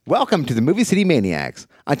Welcome to the Movie City Maniacs.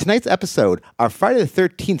 On tonight's episode, our Friday the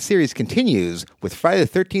 13th series continues with Friday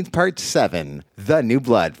the 13th Part 7, The New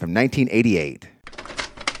Blood from 1988.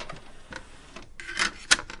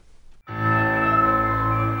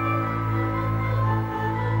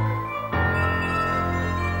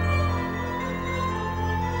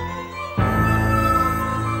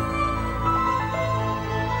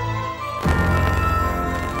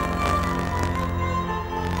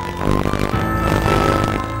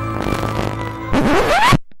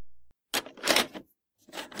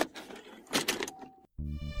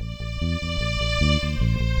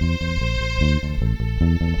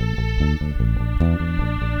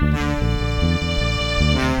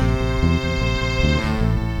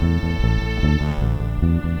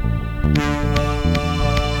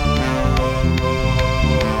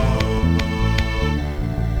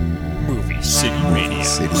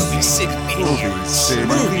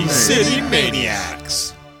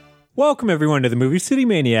 Welcome, everyone, to the Movie City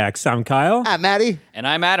Maniacs. I'm Kyle. I'm Maddie. And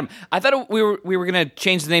I'm Adam. I thought we were going to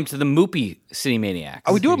change the name to the Moopy City Maniacs.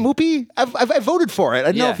 Are we doing Moopy? I voted for it.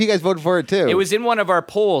 I don't know if you guys voted for it, too. It was in one of our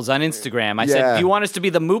polls on Instagram. I said, do you want us to be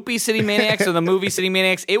the Moopy City Maniacs or the Movie City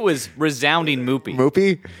Maniacs? It was resounding Moopy.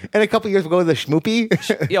 Moopy? And a couple years ago, the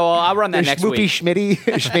Schmoopy? Yeah, well, I'll run that next week. Schmoopy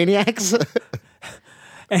Schmaniacs.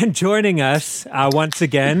 And joining us once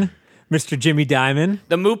again, Mr. Jimmy Diamond,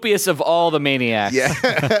 the moopiest of all the maniacs. Yeah.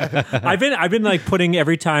 I've been like putting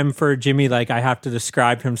every time for Jimmy, like I have to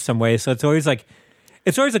describe him some way. So it's always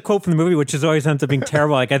a quote from the movie, which is always ends up being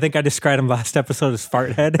terrible. Like I think I described him last episode as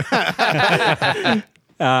Farthead.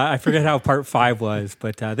 I forget how part 5 was,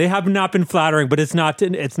 but they have not been flattering. But it's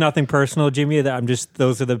nothing personal, Jimmy.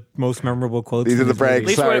 Those are the most memorable quotes. These are the brags. At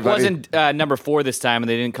least Sorry, it wasn't number 4 this time, and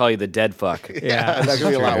they didn't call you the dead fuck. Yeah, that could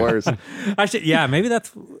be a lot worse. Maybe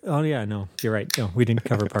that's. Oh yeah, no, you're right. No, we didn't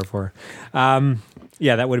cover part 4.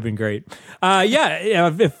 Yeah, that would have been great.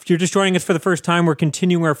 If you're just joining us for the first time, we're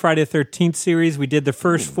continuing our Friday the 13th series. We did the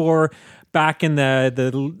first 4 back in the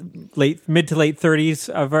mid to late 30s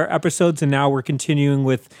of our episodes, and now we're continuing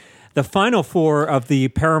with the final 4 of the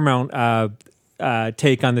Paramount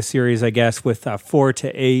take on the series, I guess, with 4 to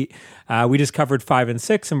 8. We just covered 5 and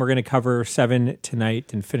 6, and we're going to cover 7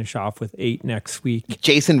 tonight and finish off with 8 next week.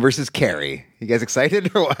 Jason versus Carrie. You guys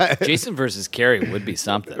excited or what? Jason versus Carrie would be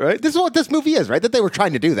something. Right? This is what this movie is, right? That they were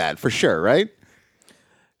trying to do that, for sure, right?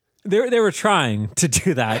 They were trying to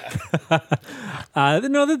do that.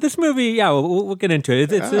 This movie, we'll get into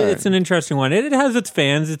it. It's an interesting one. It has its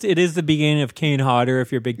fans. It is the beginning of Kane Hodder,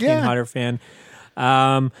 if you're a big Kane Hodder fan.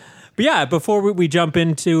 But yeah, before we jump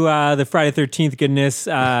into the Friday 13th goodness.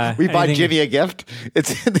 We bought Jimmy a gift.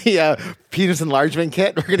 It's the penis enlargement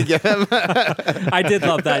kit we're going to give him. I did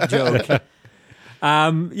love that joke.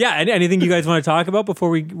 Anything you guys want to talk about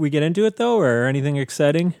before we get into it, though, or anything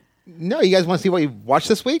exciting? No, you guys want to see what you watched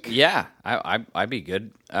this week? Yeah, I'd be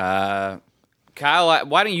good. Kyle,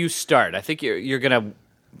 why don't you start? I think you're gonna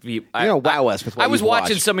be. Wow us with what I was you've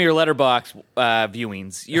watching watched. some of your Letterboxd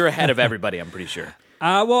viewings. You're ahead of everybody, I'm pretty sure.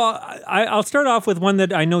 I'll start off with one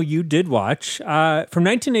that I know you did watch from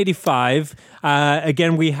 1985.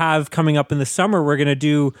 Again, we have coming up in the summer. We're gonna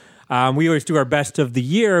do. We always do our best of the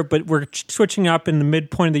year, but we're switching up in the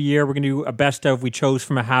midpoint of the year. We're going to do a best of we chose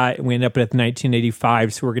from a hat, and we end up at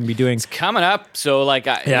 1985. So we're going to be doing. It's coming up, so like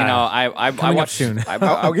I watched soon.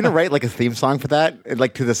 Are we going to write like a theme song for that,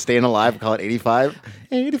 like to the Staying Alive? Call it 85.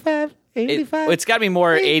 85. It's got to be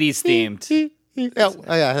more 80s themed.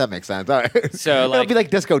 Oh yeah, that makes sense. All right. So it'll be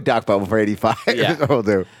like Disco Duck Bubble for 85. Yeah. That's what we'll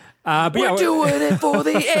do. We're doing it for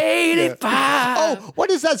the 85. Oh,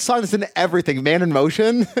 what is that song that's in everything? Man in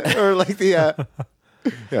Motion? Or like the...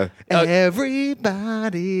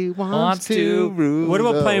 Everybody wants to rule. What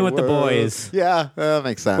about Playing with the world. Boys? Yeah, that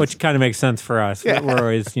makes sense. Which kind of makes sense for us. Yeah. We're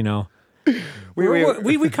always,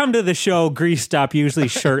 we come to the show greased up, usually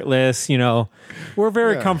shirtless. We're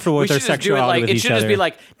very comfortable with our sexuality with each other. It should just be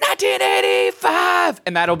like 1985,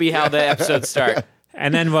 and that'll be how the episodes start.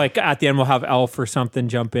 And then, like, at the end, we'll have Elf or something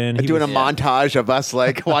jump in. Doing a montage of us,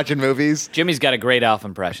 like, watching movies. Jimmy's got a great Elf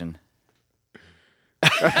impression.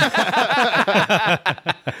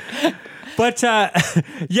 But,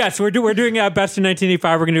 yes, we're doing best in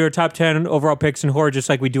 1985. We're going to do our top 10 overall picks in horror, just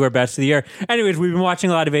like we do our best of the year. Anyways, we've been watching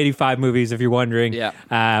a lot of 85 movies, if you're wondering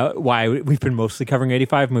why we've been mostly covering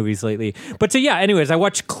 85 movies lately. But, anyways, I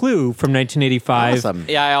watched Clue from 1985. Awesome.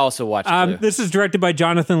 Yeah, I also watched Clue. This is directed by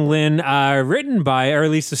Jonathan Lynn, written by, or at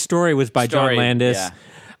least the story was by John Landis.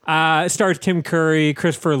 Yeah. Stars Tim Curry,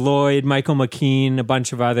 Christopher Lloyd, Michael McKean, a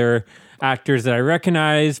bunch of other actors that I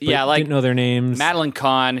recognize, but didn't know their names. Madeline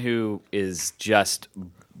Kahn, who is just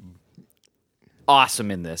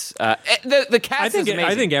awesome in this. The cast is amazing.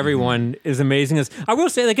 I think everyone is amazing. I will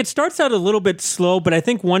say, like, it starts out a little bit slow, but I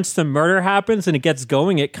think once the murder happens and it gets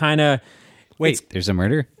going, it kind of... Wait, there's a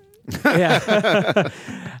murder? Yeah.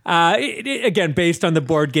 Again, based on the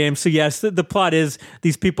board game. So yes, the plot is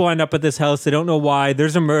these people end up at this house. They don't know why.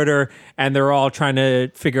 There's a murder, and they're all trying to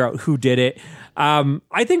figure out who did it.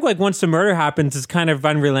 I think like once the murder happens, it's kind of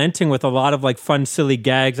unrelenting with a lot of like fun, silly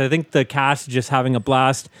gags. I think the cast is just having a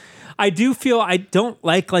blast. I do feel I don't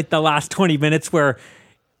like the last 20 minutes where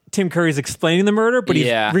Tim Curry's explaining the murder, but he's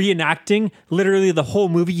reenacting literally the whole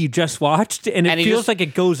movie you just watched, and it feels like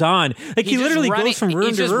it goes on. Like he literally goes from room to room.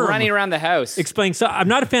 He's just running around the house. Explaining. So I'm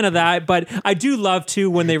not a fan of that, but I do love too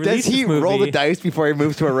when they release this movie. Does he roll the dice before he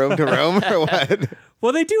moves to a room or what?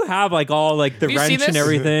 Well, they do have like all like the wrench and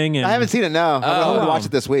everything. And I haven't seen it. No, I'm going to watch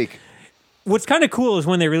it this week. What's kind of cool is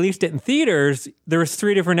when they released it in theaters, there was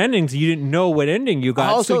 3 different endings. You didn't know what ending you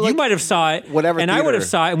got, so you might have saw it, and theater. I would have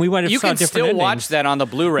saw it, and we might have saw different endings. You can still watch that on the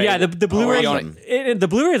Blu-ray. Yeah, the Blu-ray. The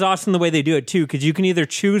Blu-ray is awesome the way they do it too, because you can either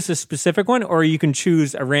choose a specific one or you can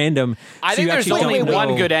choose a random. I think there's only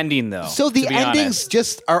one good ending though. So the endings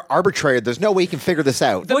just are arbitrary. There's no way you can figure this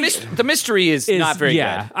out. The mystery is not very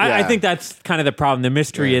good. I think that's kind of the problem. The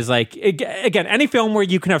mystery is like again, any film where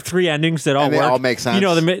you can have 3 endings that all work, all make sense. You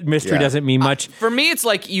know, the mystery doesn't mean much. For me, it's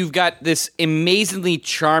like you've got this amazingly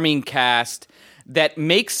charming cast that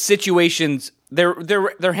makes situations they're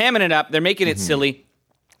hamming it up, they're making it silly.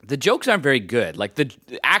 The jokes aren't very good. Like the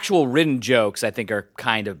actual written jokes, I think are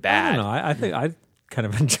kind of bad. I don't know. I think I kind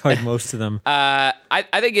of enjoyed most of them. I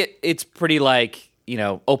think it's pretty like, you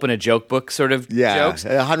know, open a joke book sort of jokes.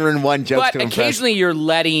 101 jokes. But occasionally you're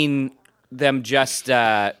letting them just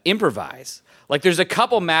improvise. Like there's a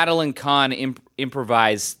couple Madeline Kahn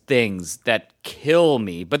improvise things that kill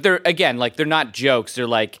me, but they're not jokes. They're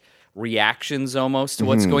like reactions almost to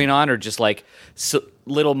what's going on, or just like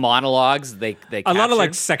little monologues. They a lot of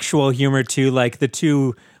like sexual humor too. Like the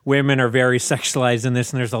 2 women are very sexualized in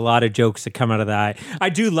this, and there's a lot of jokes that come out of that. I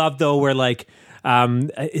do love though where like.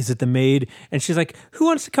 Is it the maid? And she's like, "Who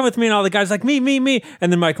wants to come with me?" And all the guys like, "Me."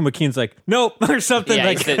 And then Michael McKean's like, "Nope," or something. Yeah,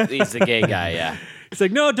 like he's the gay guy. Yeah. It's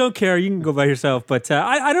like, no, don't care. You can go by yourself. But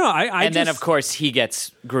I don't know. And then, of course, he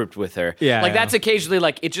gets grouped with her. Yeah. Like, that's occasionally,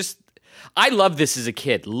 like, it just... I love this as a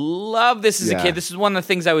kid. This is one of the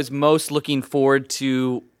things I was most looking forward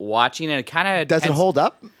to watching, and it kind of... Does it hold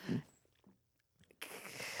up?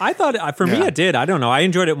 I thought, for me, it did. I don't know. I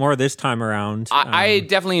enjoyed it more this time around. I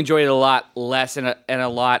definitely enjoyed it a lot less and a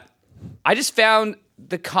lot... I just found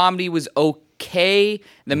the comedy was okay.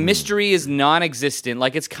 The mystery is non-existent.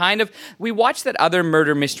 Like, it's kind of... We watched that other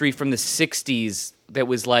murder mystery from the 60s that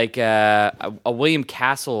was like a William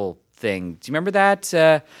Castle thing. Do you remember that?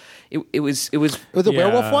 It was the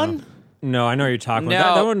werewolf one? No, I know what you're talking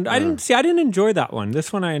about. That one, I didn't enjoy that one.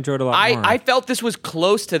 This one I enjoyed a lot more. I felt this was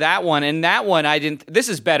close to that one, and that one I didn't. This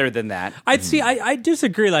is better than that. I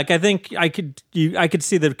disagree. Like, I think I could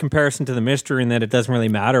see the comparison to the mystery and that it doesn't really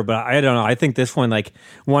matter, but I don't know. I think this one, like,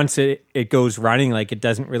 once it goes running, like, it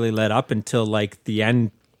doesn't really let up until, like, the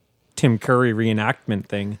end Tim Curry reenactment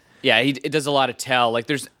thing. Yeah, it does a lot of tell. Like,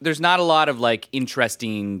 there's not a lot of like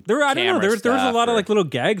interesting. There was a lot of like little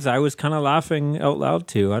gags. I was kind of laughing out loud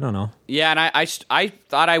too. I don't know. Yeah, and I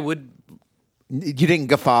thought I would. You didn't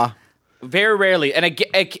guffaw. Very rarely, and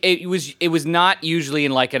it was not usually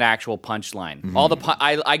in like an actual punchline.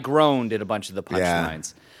 Mm-hmm. I groaned at a bunch of the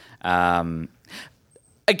punchlines. Yeah.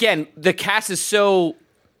 Again, the cast is so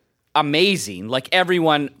amazing. Like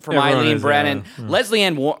everyone from Eileen Brennan, Leslie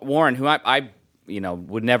Ann Warren, who I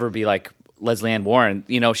would never be like Leslie Ann Warren.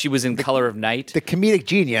 You know, she was in Color of Night. The comedic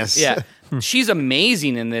genius. Yeah. She's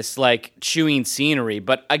amazing in this, like, chewing scenery.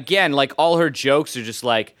 But again, like, all her jokes are just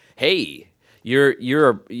like, hey, you're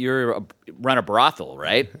run a brothel,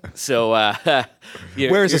 right? So,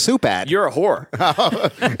 where's the soup at? You're a whore.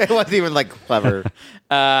 It wasn't even, like, clever.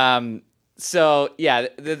 So, yeah,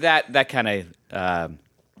 that kind of...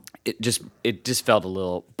 It just felt a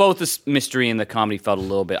little. Both the mystery and the comedy felt a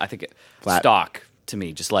little bit. I think stock to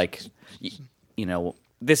me, just like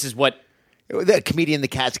this is what the comedian in the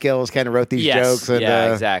Catskills kind of wrote these jokes. And,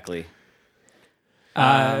 exactly.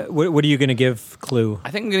 What are you going to give Clue?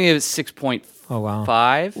 I think I'm going to give it 6.5. Oh wow,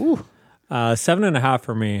 5. 7.5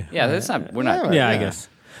 for me. Yeah, that's not. We're not. Yeah, I guess.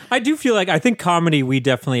 I do feel like I think comedy we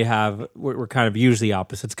definitely have. We're kind of usually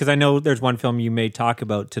opposites because I know there's one film you may talk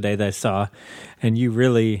about today that I saw, and you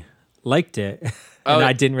really liked it, and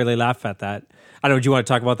I didn't really laugh at that. I don't know. Do you want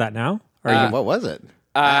to talk about that now? What was it?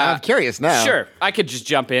 I'm curious now. Sure, I could just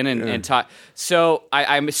jump in and talk. So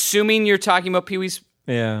I'm assuming you're talking about Pee-wee's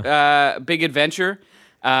Big Adventure.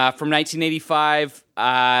 from 1985.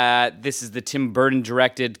 This is the Tim Burton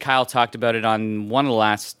directed. Kyle talked about it on one of the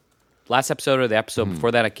last episode or the episode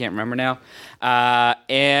before that. I can't remember now.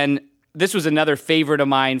 And this was another favorite of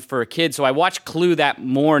mine for a kid. So I watched Clue that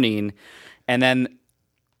morning, and then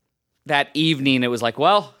that evening it was like,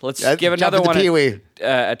 well, let's give another one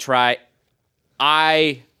a try.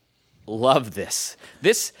 I love this.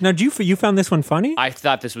 Now, you found this one funny? I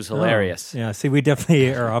thought this was hilarious. Oh, yeah, see, we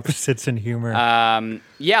definitely are opposites in humor.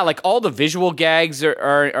 Yeah, like all the visual gags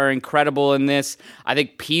are incredible in this. I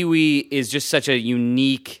think Pee-wee is just such a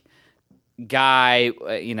unique guy.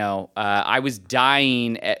 I was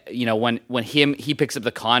dying at, when he picks up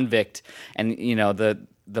the convict, and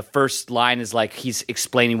the first line is like he's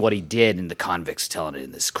explaining what he did, and the convict's telling it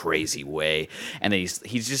in this crazy way, and he's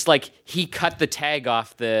just like, he cut the tag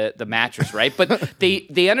off the mattress, right? But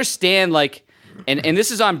they understand, like, and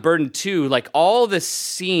this is on Burden too, like all the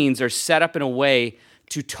scenes are set up in a way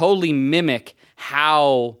to totally mimic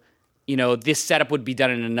how this setup would be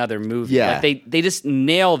done in another movie. Yeah. Like they just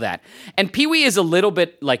nail that. And Pee-wee is a little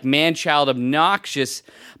bit like man-child obnoxious,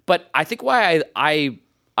 but I think why I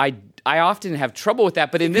often have trouble with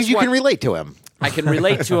that, but in this you one, can relate to him. I can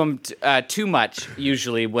relate to him too much,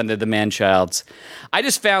 usually, when they're the man-childs. I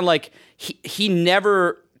just found, like, he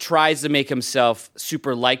never tries to make himself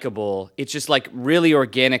super likable. It's just, like, really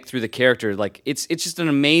organic through the character. Like, it's just an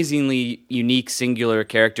amazingly unique, singular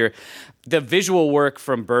character. The visual work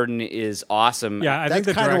from Burton is awesome. Yeah, I think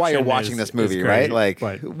That's kind of why you're watching this movie, right? Like,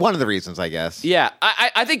 one of the reasons, I guess. Yeah,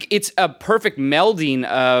 I think it's a perfect melding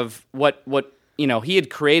of what he had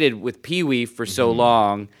created with Pee-wee for so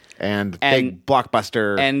long. And big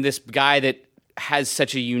blockbuster. And this guy that has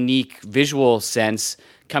such a unique visual sense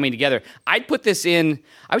coming together. I'd put this in,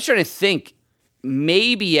 I was trying to think,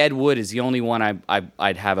 maybe Ed Wood is the only one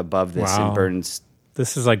I'd have above this in Burton's.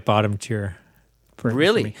 This is like bottom tier.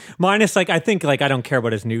 Really? Minus, like, I think, like, I don't care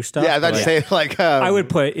about his new stuff. Yeah, I'd say, like... I would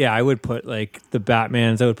put, like, the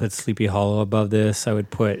Batmans. I would put Sleepy Hollow above this. I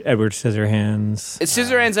would put Edward Scissorhands.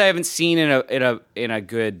 Scissorhands I haven't seen in a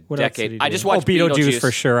good decade. I just watched Beetlejuice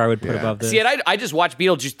for sure. I would put above this. See, I just watched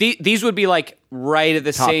Beetlejuice. These would be, like, right at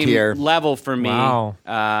the Top same tier. level for me. Wow.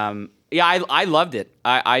 Yeah, I loved it.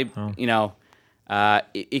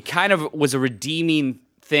 It kind of was a redeeming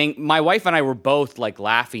thing. My wife and I were both, like,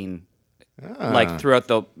 laughing like throughout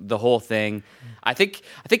the whole thing. I think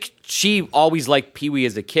she always liked Pee-wee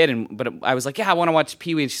as a kid, but I was like, yeah, I want to watch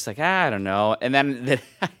Pee-wee, and she's like, I don't know. And then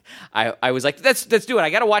I was like, let's do it. I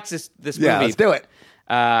got to watch this movie. Yeah, let's do it.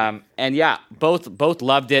 And yeah, both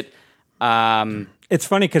loved it. It's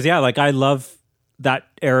funny because like I love that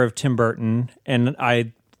era of Tim Burton, and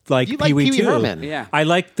I like Pee-wee too. Herman. Yeah, I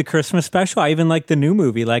like the Christmas special. I even like the new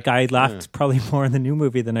movie. Like I laughed probably more in the new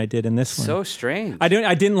movie than I did in this one. So strange. I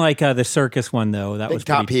didn't like the circus one though. That Big was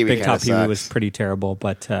Top Pee-wee. Big Top Pee-wee was pretty terrible.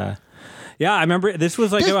 But yeah, I remember this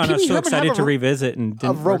was like Does I was Pee-wee so Herman excited have to revisit and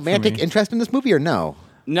didn't a romantic work for me. interest in this movie or no?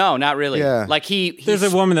 No, not really. Yeah. Like he's There's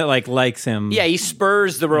a woman that like likes him. Yeah, he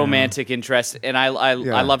spurs the romantic interest, and I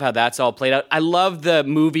love how that's all played out. I love the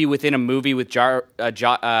movie within a movie with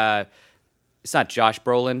it's not Josh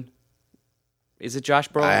Brolin. Is it Josh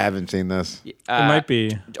Brolin? I haven't seen this. It might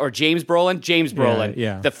be. Or James Brolin? James Brolin,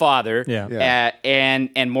 yeah. the father. Yeah.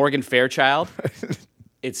 And Morgan Fairchild.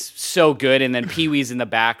 It's so good. And then Pee-wee's in the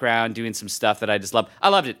background doing some stuff that I just love. I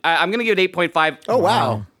loved it. I'm going to give it 8.5. Oh,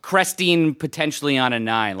 wow. Cresting potentially on a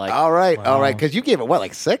 9. Like, All right. Because you gave it, what,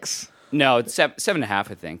 like 6? no, it's 7.5, I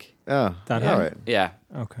think. Oh, That all high? right. Yeah.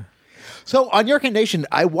 Okay. So on Your Nation,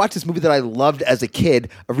 I watched this movie that I loved as a kid,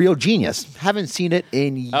 A Real Genius. Haven't seen it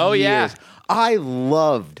in years. Oh, yeah. I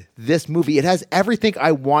loved this movie. It has everything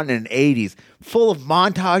I want in an 80s, full of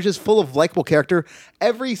montages, full of likable character.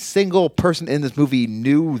 Every single person in this movie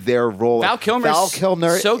knew their role. Val Kilmer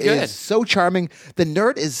so good. Is so charming. The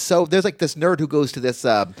nerd is so... There's like this nerd who goes to this...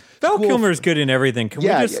 Val Kilmer's good in everything. Can we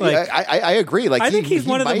just like... I agree. Like I think he's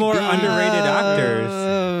one of the more underrated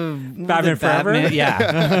actors. Batman Forever?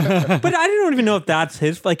 Yeah. But I don't even know if that's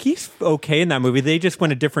his. Like, he's okay in that movie. They just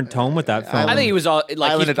went a different tone with that film. I think he was all...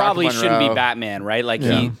 Like, Island he of Dr. probably shouldn't be Monroe. Batman, right? Like,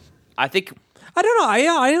 I think... I don't know.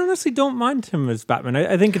 I honestly don't mind him as Batman.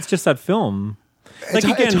 I think it's just that film. Like,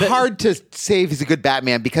 It's hard to say if he's a good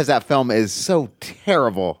Batman because that film is so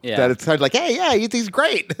terrible that it's hard. Like, hey, yeah, he's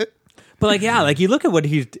great. But like, yeah, like you look at what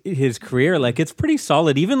his career, like it's pretty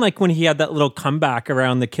solid. Even like when he had that little comeback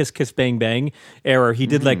around the Kiss Kiss Bang Bang era, he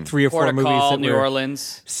did like 3 or 4 movies. That New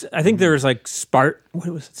Orleans. I think there was like What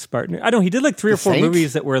was it? Spartan? I don't know. He did like 3 or 4 Saint?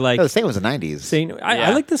 movies that were like. No, the Saint was the 90s. Saint.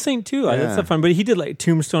 I like the Saint too. That's so fun. But he did like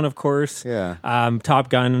Tombstone, of course. Yeah.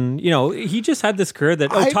 Top Gun. You know, he just had this career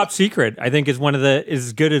that Top Secret. I think is one of the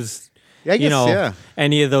as good as Yeah, I guess, yeah.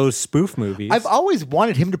 any of those spoof movies. I've always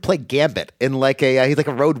wanted him to play Gambit in like a he's like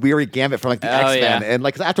a road weary Gambit from like the X-Men, and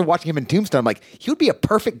like after watching him in Tombstone, I'm like he would be a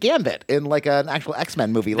perfect Gambit in like an actual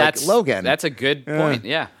X-Men movie like Logan. That's a good point.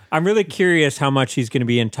 Yeah. I'm really curious how much he's going to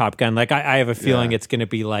be in Top Gun. Like, I have a feeling it's going to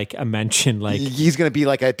be like a mention. Like, he's going to be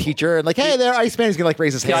like a teacher, and like, hey, there, Iceman. He's going to like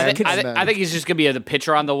raise his hand. I think he's just going to be the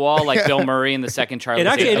picture on the wall, like Bill Murray in the second Charlie.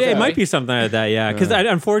 It might be something like that, yeah. Because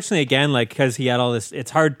unfortunately, again, like because he had all this,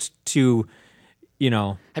 it's hard to,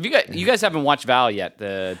 Have you guys haven't watched Val yet?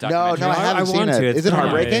 The documentary? No, I haven't seen it. Is it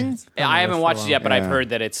heartbreaking? I haven't watched it yet, but I've heard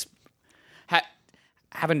that it's.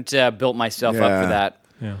 Haven't built myself up for that.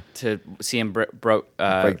 Yeah. To see him break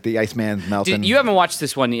the Iceman's mouth. You haven't watched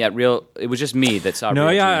this one yet. It was just me that saw. No,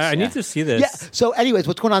 I need to see this. Yeah. So, anyways,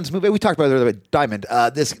 what's going on in this movie? We talked about it earlier with Diamond.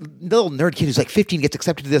 This little nerd kid who's like 15 gets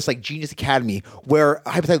accepted to this like genius academy where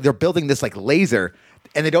hypothetically they're building this like laser,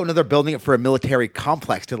 and they don't know they're building it for a military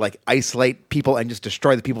complex to like isolate people and just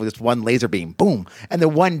destroy the people with just one laser beam. Boom. And the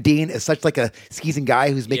one dean is such like a skeezing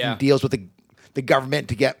guy who's making deals with the government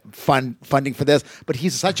to get funding for this, but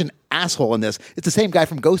he's such an asshole in this. It's the same guy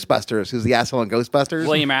from Ghostbusters who's the asshole in Ghostbusters,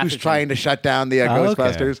 William Atherton, who's trying to shut down the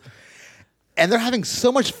Ghostbusters. Okay. And they're having so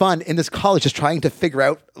much fun in this college just trying to figure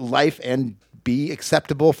out life and be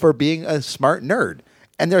acceptable for being a smart nerd.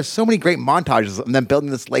 And there's so many great montages of them building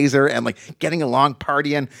this laser and like getting along,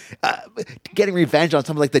 partying, getting revenge on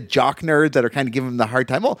some of like the jock nerds that are kind of giving them the hard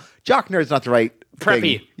time. Well, jock nerds not the right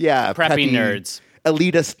preppy, thing. Yeah, preppy nerds.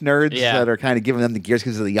 Elitist nerds that are kind of giving them the gears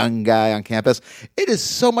because of the young guy on campus. It is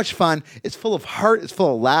so much fun. It's full of heart. It's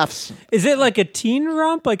full of laughs. Is it like a teen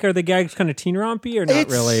romp? Like, are the gags kind of teen rompy or not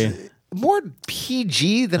really? More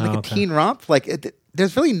PG than like a teen romp. Like,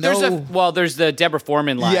 there's really no. There's the Deborah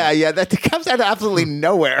Foreman line. Yeah, that comes out of absolutely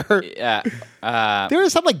nowhere. Yeah, there are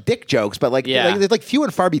some like dick jokes, but like there's like few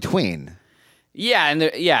and far between. Yeah, and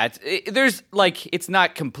there's like it's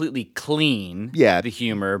not completely clean. Yeah, the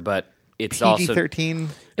humor, but. It's PG-13.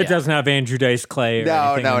 It doesn't have Andrew Dice Clay.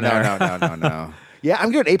 No. Yeah,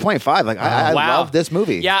 I'm giving it 8.5. Like I love this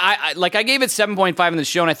movie. Yeah, I gave it 7.5 in the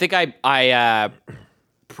show, and I think I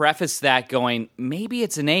prefaced that going maybe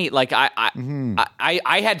it's an 8. Like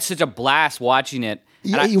I had such a blast watching it.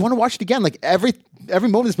 Yeah, you want to watch it again. Like every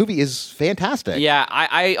moment of this movie is fantastic. Yeah,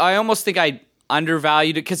 I almost think I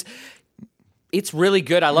undervalued it because. It's really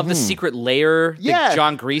good. I love the secret layer that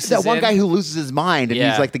John Grease is that one guy who loses his mind, and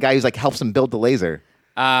he's like the guy who's like helps him build the laser.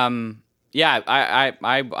 I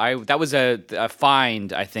that was a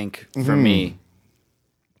find, I think, for me.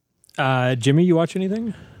 Jimmy, you watch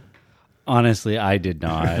anything? Honestly, I did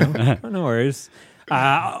not. No worries.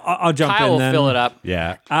 I'll jump Kyle in will then. fill it up.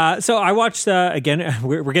 Yeah. So I watched, again,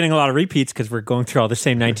 we're getting a lot of repeats because we're going through all the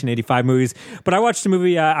same 1985 movies. But I watched a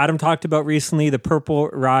movie Adam talked about recently, The Purple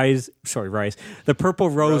Rose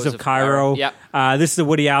of Cairo. Yep. This is a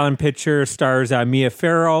Woody Allen picture, stars Mia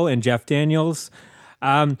Farrow and Jeff Daniels.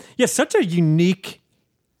 Such a unique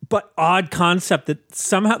but odd concept that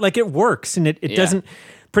somehow, like, it works and it doesn't...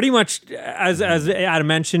 Pretty much, as Adam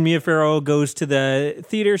mentioned, Mia Farrow goes to the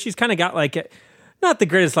theater. She's kind of got like... Not the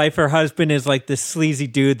greatest life. Her husband is like this sleazy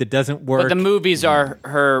dude that doesn't work. But the movies are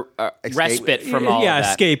her respite from all of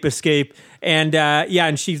that. Escape. And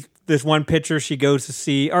and she's this one picture she goes to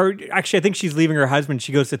see, or actually I think she's leaving her husband.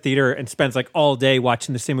 She goes to theater and spends like all day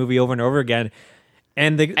watching the same movie over and over again.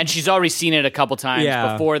 And she's already seen it a couple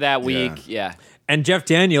times before that week. Yeah. And Jeff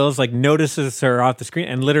Daniels like notices her off the screen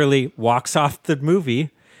and literally walks off the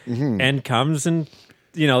movie and comes and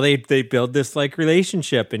they build this like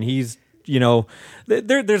relationship and he's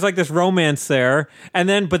there's like this romance there,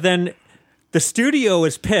 but then the studio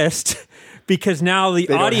is pissed because now the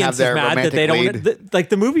audience is mad that they don't like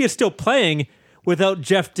the movie is still playing without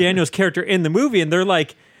Jeff Daniels' character in the movie, and they're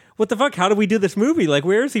like, "What the fuck? How do we do this movie? Like,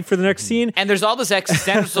 where is he for the next scene?" And there's all this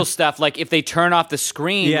existential stuff, like if they turn off the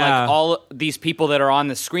screen, like all these people that are on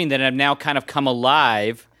the screen that have now kind of come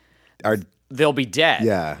alive they'll be dead.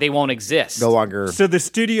 Yeah, they won't exist no longer. So the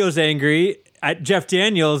studio's angry at Jeff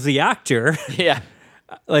Daniels, the actor. Yeah.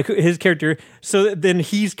 Like his character. So then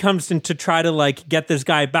he comes in to try to like get this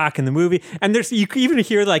guy back in the movie. And you can even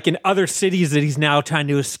hear like in other cities that he's now trying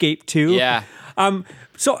to escape to. Yeah.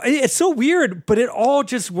 So it's so weird, but it all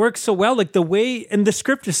just works so well. Like the way, and the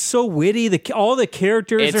script is so witty. All the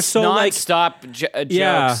characters are so like non-stop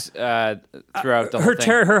jokes throughout the whole thing.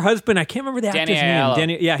 Her husband, I can't remember the actor's name.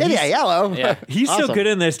 Danny Aiello. Yeah. He's awesome. so good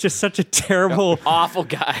in this. Just such a terrible, awful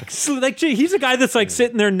guy. Like he's a guy that's like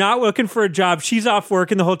sitting there not looking for a job. She's off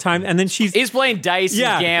working the whole time, and then he's playing dice, he's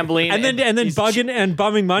gambling, and then bugging and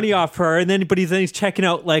bumming money off her, and then he's checking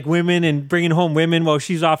out like women and bringing home women while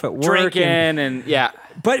she's off at work, drinking and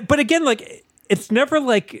But again, like it's never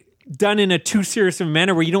like done in a too serious of a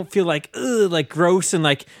manner where you don't feel like ugh, like gross, and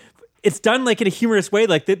like it's done like in a humorous way,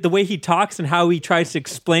 like the way he talks and how he tries to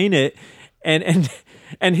explain it, and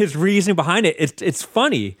his reasoning behind it. It's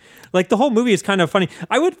funny. Like the whole movie is kind of funny.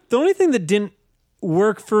 The only thing that didn't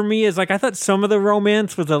work for me is like I thought some of the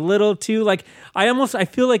romance was a little too like I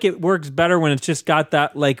feel like it works better when it's just got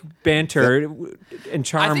that like banter and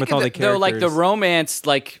charm with all the characters. Though, like the romance,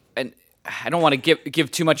 like, and I don't want to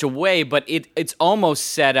give too much away, but it's almost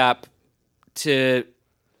set up to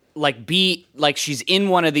like be like she's in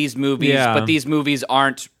one of these movies, but these movies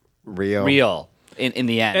aren't real. In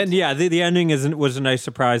the end. And yeah, the ending was a nice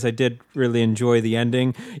surprise. I did really enjoy the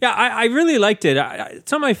ending. Yeah, I really liked it.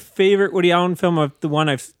 It's not my favorite Woody Allen film of the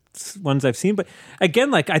ones I've seen, but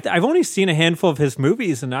again, like I've only seen a handful of his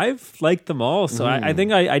movies, and I've liked them all. So I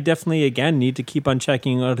think I definitely again need to keep on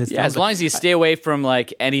checking out his. Yeah, films. as long as you stay away from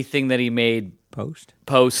like anything that he made post.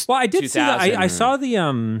 Well, I did see that. I saw the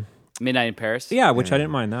Midnight in Paris. Yeah, which I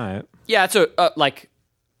didn't mind that. Yeah, it's like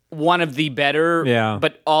one of the better. Yeah,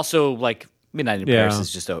 but also like. Midnight in Paris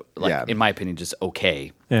is just in my opinion, just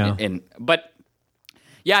okay. Yeah, but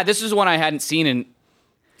yeah, this is one I hadn't seen, and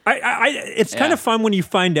it's kind of fun when you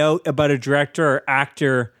find out about a director or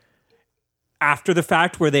actor after the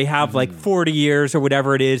fact, where they have like 40 years or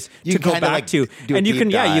whatever it is to go back to, and you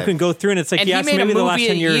can you can go through, and it's like yes, maybe the last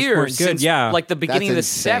 10 years weren't good. Since, like the beginning of the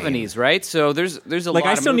 70s, right? So there's a like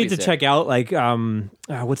lot. I still of need to check out like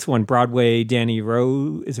what's the one, Broadway Danny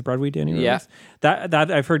Rose? Is it Broadway Danny Rose? Yeah,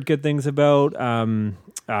 that I've heard good things about.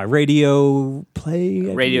 Radio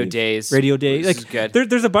Days. Like, is good.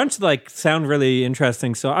 There's a bunch that like sound really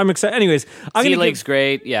interesting, so I'm excited. Anyways, Sea Lake's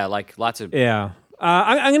great. Yeah, like lots of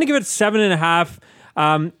I'm going to give it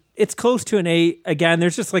 7.5. It's close to an 8. Again,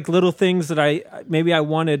 there's just like little things that I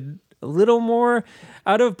wanted a little more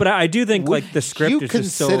out of, but I do think like the script is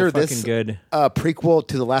just so fucking good. A prequel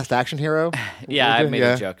to The Last Action Hero? Yeah, I made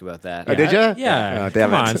a joke about that. Oh, did you? Yeah. Oh,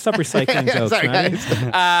 damn Come on, stop recycling jokes, Sorry, man.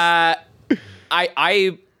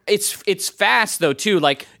 guys. It's fast though too.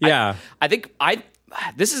 Like I think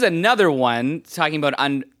this is another one talking about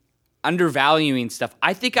undervaluing stuff.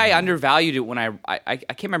 I think I undervalued it when I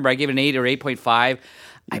can't remember. I gave it an 8 or 8.5.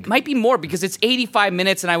 It might be more because it's 85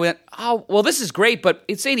 minutes, and I went, oh, well, this is great, but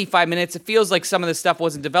it's 85 minutes. It feels like some of the stuff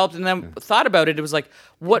wasn't developed, and then thought about it. It was like,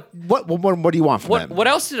 what do you want from them? What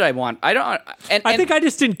else did I want? I don't. I think I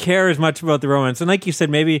just didn't care as much about the romance, and like you said,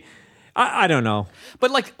 maybe. I don't know.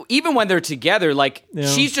 But like even when they're together, like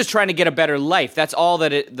she's just trying to get a better life. That's all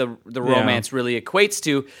that the romance really equates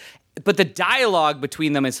to. But the dialogue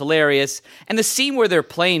between them is hilarious, and the scene where they're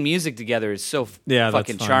playing music together is so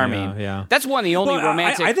fucking charming. Yeah. That's one of the only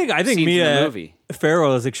romantic. I think scenes Mia in the movie.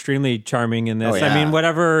 Farrow is extremely charming in this. Oh, yeah. I mean,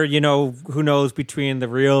 whatever who knows between the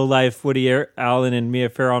real life Woody Allen and Mia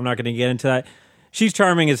Farrow. I'm not going to get into that. She's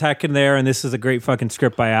charming as heck in there, and this is a great fucking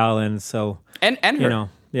script by Allen. So and her.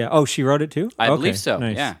 Yeah. Oh, she wrote it too? I believe so.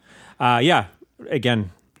 Nice. Yeah. Yeah.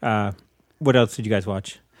 Again, what else did you guys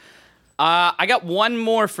watch? I got one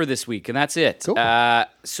more for this week, and that's it. Cool.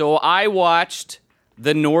 So I watched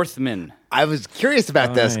The Northman. I was curious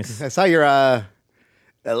about this. Nice. I saw your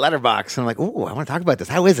letterbox, and I'm like, ooh, I want to talk about this.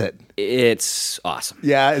 How is it? It's awesome.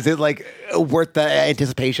 Yeah. Is it like worth the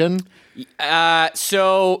anticipation?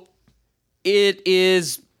 So it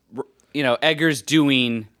is, Eggers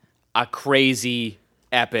doing a crazy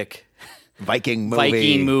epic Viking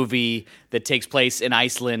movie that takes place in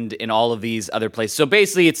Iceland and all of these other places. So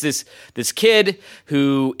basically, it's this kid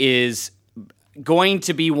who is going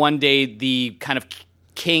to be one day the kind of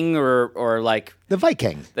king or like the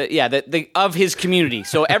Viking. The of his community.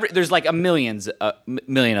 So there's like a million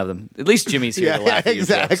of them. At least Jimmy's here to laugh at you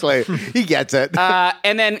exactly. He gets it.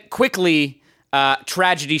 And then quickly,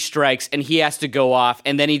 tragedy strikes, and he has to go off,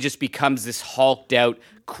 and then he just becomes this hulked out,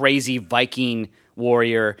 crazy Viking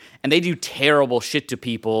warrior, and they do terrible shit to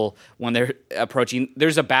people when they're approaching.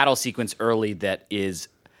 There's a battle sequence early that is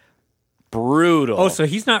brutal. Oh, so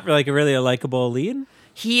he's not like really a likable lead?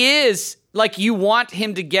 He is. Like, you want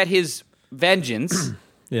him to get his vengeance.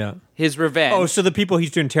 Yeah. His revenge. Oh, so the people he's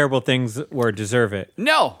doing terrible things were deserve it.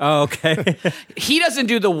 No. Oh, okay. He doesn't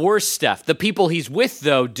do the worst stuff. The people he's with,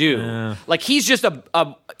 though, do. Like, he's just a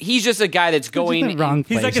guy that's going.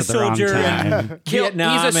 He's like a soldier in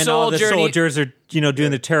Vietnam, he's a and all the soldier, soldiers are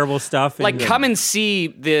doing the terrible stuff. Like, come and see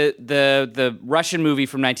the Russian movie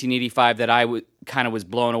from 1985 that I kind of was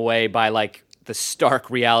blown away by, like, the stark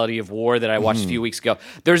reality of war that I watched a few weeks ago.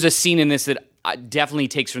 There's a scene in this that definitely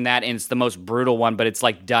takes from that, and it's the most brutal one, but it's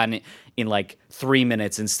like done in like 3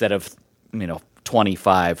 minutes instead of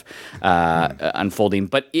 25 unfolding.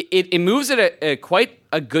 But it moves at quite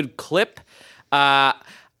a good clip. I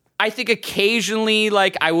I think occasionally,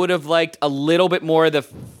 like, I would have liked a little bit more of the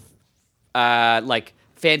like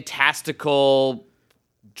fantastical,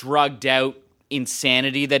 drugged out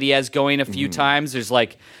insanity that he has going a few times. There's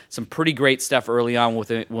like some pretty great stuff early on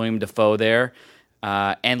with William Dafoe there,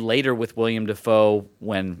 and later with William Dafoe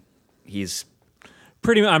when he's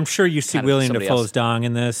I'm sure you see Kind of William somebody Dafoe's else. dong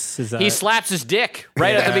in this. he slaps his dick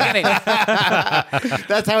right at the beginning.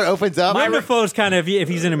 That's how it opens up. William Dafoe's kind of, if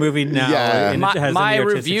he's in a movie now. Yeah. and it has My any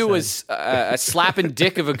artistic review side. was a slapping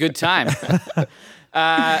dick of a good time.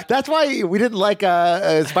 That's why we didn't like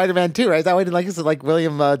Spider-Man 2, right? Is that why we didn't like it? So, like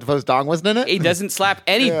William Dafoe's dong wasn't in it? He doesn't slap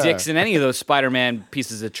any dicks in any of those Spider-Man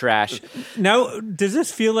pieces of trash. Now, does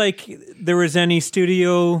this feel like there was any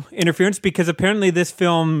studio interference? Because apparently this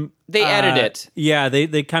film... They edited it. Yeah,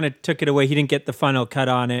 they kind of took it away. He didn't get the final cut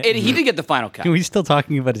on it. He did get the final cut. Are we still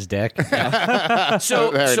talking about his dick?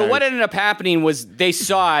 So Very nice. what ended up happening was they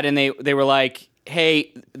saw it and they were like,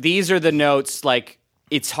 hey, these are the notes. Like,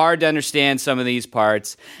 it's hard to understand some of these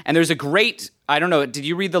parts. And there's a great, I don't know, did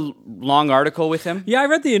you read the long article with him? Yeah, I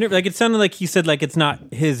read the interview. Like, it sounded like he said, like, it's not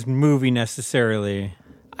his movie necessarily.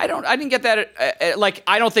 I didn't get that. Like,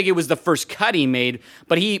 I don't think it was the first cut he made,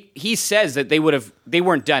 but he says that they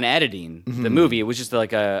weren't done editing the movie. It was just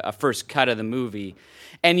like a first cut of the movie.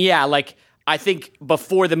 And yeah, like, I think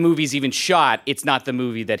before the movie's even shot, it's not the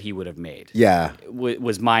movie that he would have made. Yeah.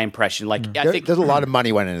 Was my impression. Like, I think There's a lot of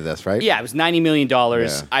money went into this, right? yeah, it was $90 million.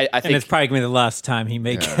 Yeah. I And think it's probably going to be the last time he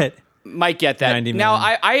may get... might get that. 90 Now,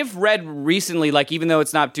 million. I have read recently, like, even though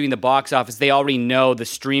it's not doing the box office, they already know the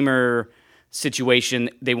streamer situation.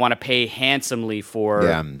 They want to pay handsomely for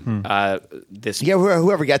this. Yeah,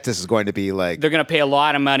 whoever gets this is going to be like... They're going to pay a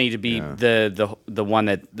lot of money to be the one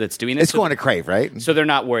that's doing it. It's going to Crave, right? So they're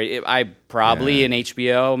not worried. I probably an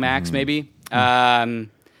HBO Max maybe.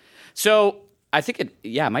 So I think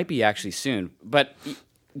it might be actually soon. But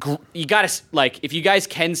you got to, like, if you guys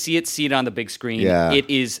can see it on the big screen. Yeah. It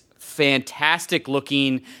is fantastic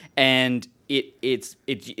looking, and it's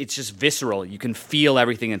just visceral. You can feel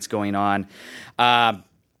everything that's going on.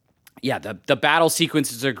 The battle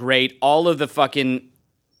sequences are great. All of the fucking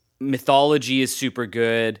mythology is super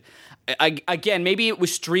good. Again, maybe it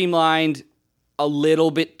was streamlined a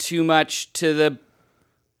little bit too much to the,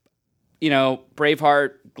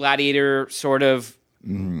 Braveheart, Gladiator sort of.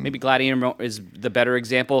 Maybe Gladiator is the better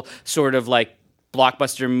example. Sort of like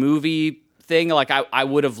blockbuster movie thing. Like I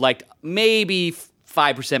would have liked maybe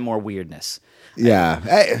 5% more weirdness.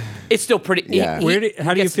 Yeah. It's still pretty. Yeah. How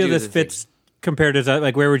do you gets to feel do this the thing. fits compared to his other,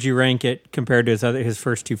 like, where would you rank it compared to his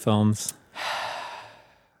first two films?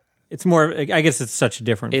 It's more, I guess it's such a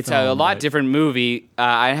different It's film, a lot but- different movie.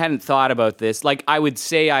 I hadn't thought about this. Like, I would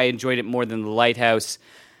say I enjoyed it more than The Lighthouse.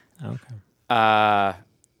 Okay.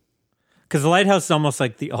 Because The Lighthouse is almost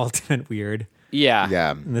like the ultimate weird. Yeah.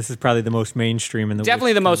 Yeah. And this is probably the most mainstream in the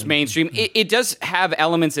Definitely Witch the most canon. mainstream. It does have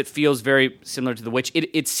elements that feels very similar to The Witch.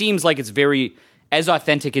 It seems like it's very as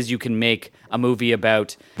authentic as you can make a movie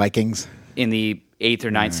about Vikings. in the 8th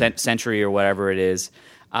or 9th century or whatever it is.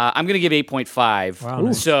 I'm going to give 8.5. Wow,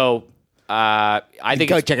 nice. So I think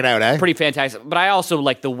Go it's check it out, eh? pretty fantastic. But I also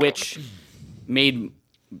like The Witch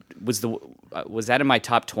was that in my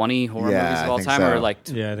top 20 horror Yeah, movies of I all think time, so. or like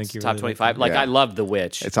Yeah, I think you top really 25? Like, Yeah. I love The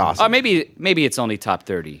Witch. It's awesome. Or maybe it's only top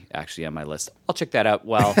 30 actually on my list. I'll check that out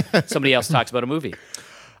while somebody else talks about a movie.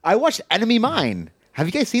 I watched Enemy Mine. Have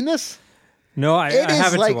you guys seen this? No, I It is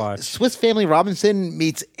haven't like to watch. Swiss Family Robinson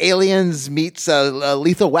meets Aliens meets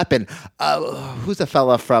Lethal Weapon. Who's the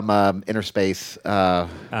fella from Inner Space?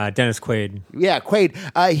 Dennis Quaid. Yeah, Quaid.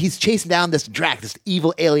 He's chasing down this Drac, this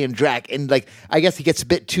evil alien Drac, and like I guess he gets a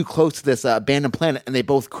bit too close to this abandoned planet, and they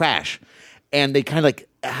both crash, and they kind of like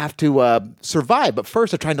have to survive. But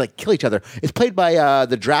first, they're trying to like kill each other. It's played by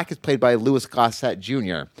the Drac is played by Louis Gossett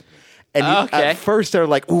Jr. And Okay. at first they're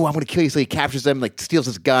like, "Ooh, I'm going to kill you!" So he captures them, like steals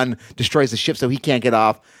his gun, destroys the ship, so he can't get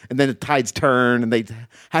off. And then the tides turn, and they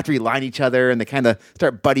have to realign each other, and they kind of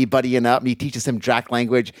start buddying up. And he teaches him Drac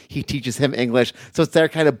language, he teaches him English, so it's they're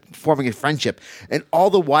kind of forming a friendship. And all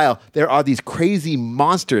the while, there are these crazy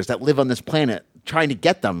monsters that live on this planet, trying to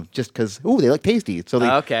get them just because they look tasty. So they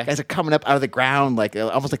Okay. guys are coming up out of the ground like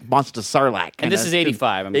almost like monsters of Sarlacc. And this is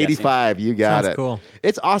 85, I'm guessing. 85. You got Sounds it. cool.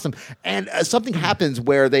 It's awesome. And something happens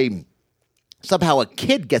where somehow a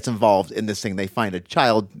kid gets involved in this thing. They find a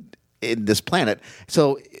child in this planet.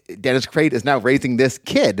 So Dennis Quaid is now raising this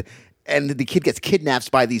kid and the kid gets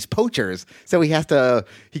kidnapped by these poachers. So he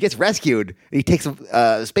gets rescued, and he takes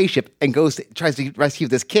a spaceship and tries to rescue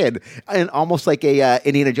this kid, and almost like a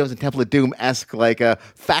Indiana Jones and Temple of Doom-esque like a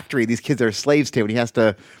factory these kids are slaves to, and he has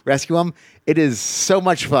to rescue them. It is so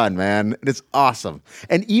much fun, man. It's awesome.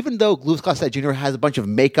 And even though Louis Gossett Jr. has a bunch of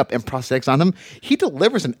makeup and prosthetics on him, he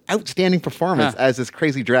delivers an outstanding performance as this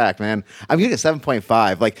crazy Drac, man. I'm giving it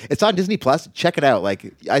 7.5. Like, it's on Disney Plus. Check it out.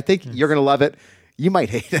 Like, I think you're gonna love it. You might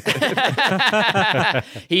hate it.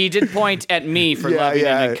 He did point at me for loving it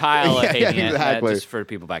and Kyle hating exactly. it. Just for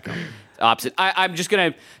people back home. Opposite. I'm just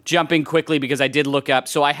going to jump in quickly because I did look up.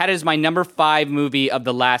 So I had it as my number 5 movie of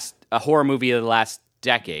the last horror movie of the last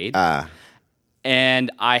decade.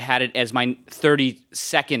 And I had it as my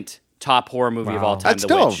 32nd top horror movie of all time, That's The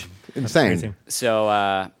still Witch. insane.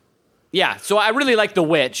 So, so I really like The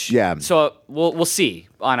Witch. Yeah. So we'll see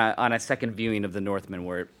on a second viewing of The Northman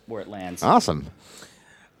where it lands. Awesome.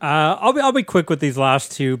 I'll be quick with these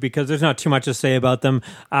last two because there's not too much to say about them.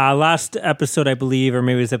 Last episode, I believe, or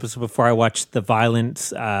maybe it was the episode before, I watched the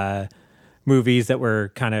Violence movies that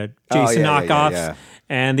were kind of Jason knockoffs. Yeah.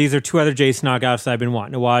 And these are 2 other Jason knockoffs that I've been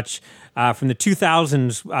wanting to watch from the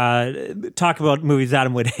 2000s. Talk about movies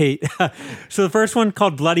Adam would hate. So the first one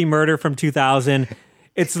called Bloody Murder from 2000.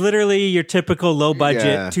 It's literally your typical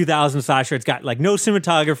low-budget 2000 slasher. It's got like no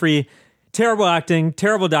cinematography, terrible acting,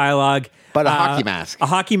 terrible dialogue. But a hockey mask. A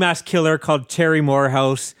hockey mask killer called Terry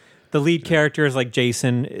Morehouse. The lead character is like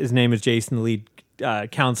Jason. His name is Jason, the lead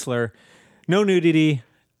counselor. No nudity.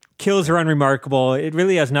 Kills are unremarkable. It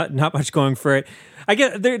really has not much going for it. I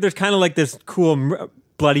get there's kind of like this cool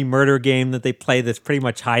bloody murder game that they play that's pretty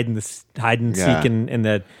much hide and seek in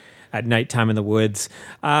the at nighttime in the woods.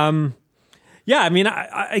 Yeah, I mean,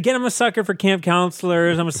 I'm a sucker for camp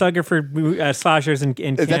counselors. I'm a sucker for slashers and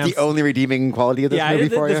camps. Is that the only redeeming quality of this movie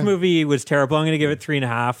for you? This movie was terrible. I'm going to give it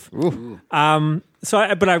 3.5.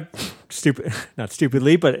 Not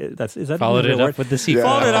stupidly, but is that Followed it up with the sequel.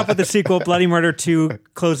 Followed it up with the sequel, Bloody Murder 2,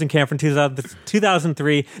 Closing Camp from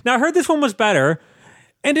 2003. Now, I heard this one was better,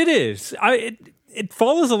 and it is. It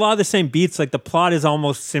follows a lot of the same beats. Like the plot is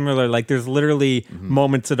almost similar. Like there's literally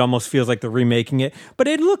moments that almost feels like they're remaking it, but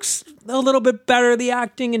it looks a little bit better. The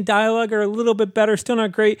acting and dialogue are a little bit better. Still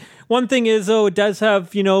not great. One thing is though, it does have,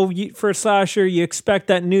 for a slasher, you expect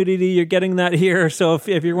that nudity. You're getting that here. So if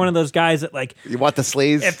you're one of those guys that like, you want the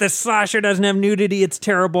sleeves. If the slasher doesn't have nudity, it's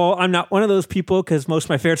terrible. I'm not one of those people because most of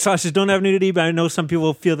my favorite slashers don't have nudity, but I know some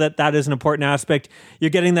people feel that is an important aspect. You're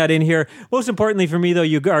getting that in here. Most importantly for me though,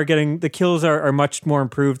 you are getting the kills are much more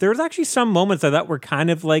improved. There was actually some moments I thought were kind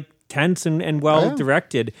of like tense and well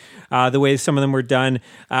directed, the way some of them were done.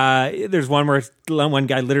 There's one where one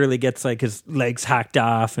guy literally gets like his legs hacked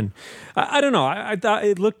off, and I don't know. I thought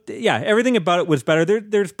it looked, everything about it was better.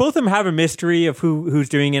 There's both of them have a mystery of who's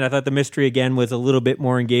doing it. I thought the mystery again was a little bit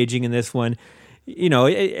more engaging in this one.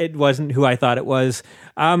 It wasn't who I thought it was.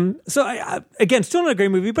 So again, still not a great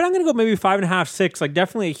movie, but I'm going to go maybe 5.5, 6. Like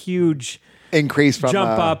definitely a huge increase from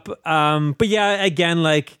jump up. But yeah, again,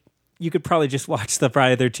 like you could probably just watch the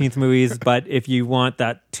Friday the 13th movies, but if you want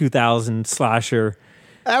that 2000 slasher,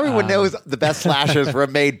 everyone knows the best slashers were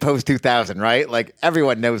made post 2000, right? Like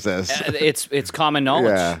everyone knows this. It's common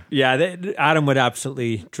knowledge. Adam would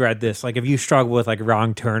absolutely dread this. Like if you struggle with like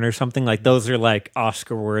Wrong Turn or something, like those are like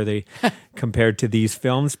Oscar worthy compared to these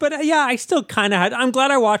films. But I still kind of I'm glad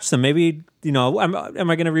I watched them. Maybe am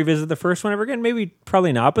I going to revisit the first one ever again? Maybe,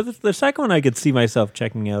 probably not. But the second one I could see myself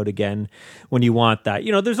checking out again when you want that.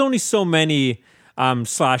 There's only so many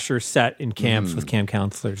slashers set in camps with camp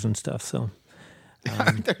counselors and stuff. So.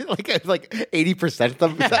 like 80% of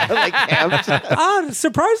them like camps.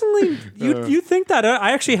 Surprisingly, you think that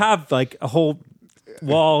I actually have like a whole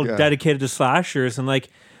wall dedicated to slashers, and like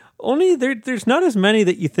only there's not as many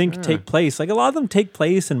that you think take place. Like a lot of them take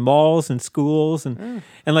place in malls and schools and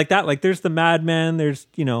like that. Like there's the Madman. There's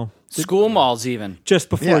school malls even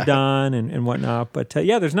just before dawn and whatnot. But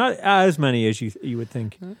there's not as many as you would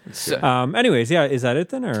think. So, anyways, is that it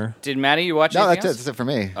then? Or did Maddie you watch? No, anything that's it for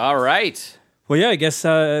me. All right. Well, I guess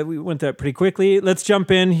we went that pretty quickly. Let's jump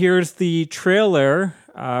in. Here's the trailer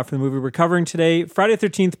for the movie we're covering today, Friday the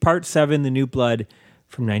 13th, Part 7, The New Blood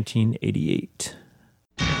from 1988.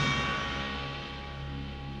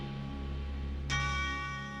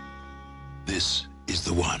 This is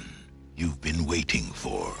the one you've been waiting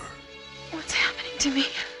for. What's happening to me?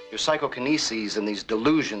 Your psychokineses and these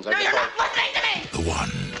delusions are... No, you're not listening to me! The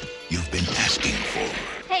one you've been asking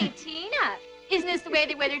for. Hey, Tina, isn't this the way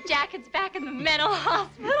they wear their jackets back in the mental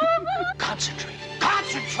hospital? Concentrate.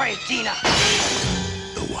 Concentrate, Tina!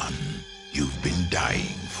 The one you've been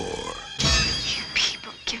dying for. You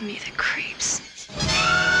people give me the creeps.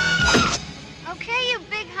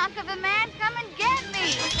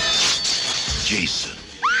 Jason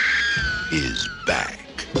is back.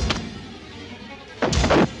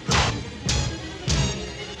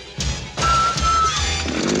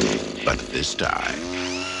 But this time,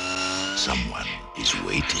 someone is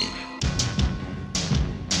waiting.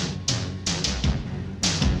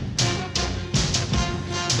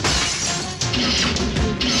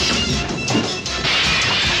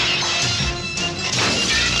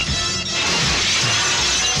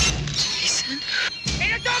 Jason?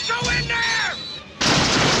 Hey, don't go in there!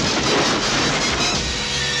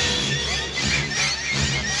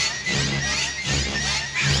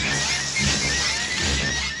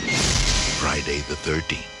 Friday the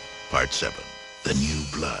 13th, Part 7, The New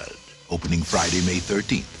Blood. Opening Friday, May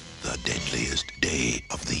 13th, the deadliest day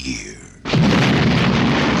of the year.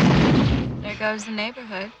 There goes the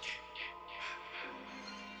neighborhood.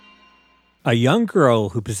 A young girl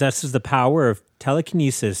who possesses the power of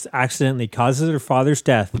telekinesis accidentally causes her father's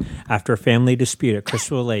death after a family dispute at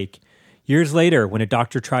Crystal Lake. Years later, when a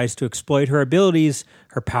doctor tries to exploit her abilities,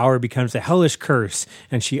 her power becomes a hellish curse,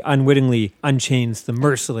 and she unwittingly unchains the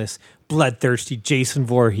merciless, bloodthirsty Jason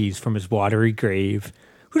Voorhees from his watery grave.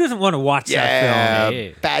 Who doesn't want to watch that film?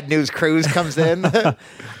 Yeah, Bad News Cruise comes in.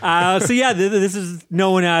 So yeah, this is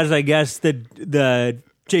known as, I guess, the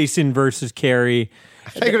Jason versus Carrie.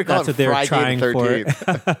 They're going to call That's it what they were Friday trying the for.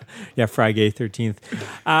 13th. Yeah, Friday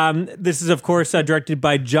 13th. This is, of course, directed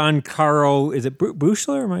by John Caro. Is it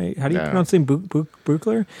Buchler? How do you pronounce him?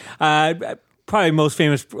 Buchler? Probably most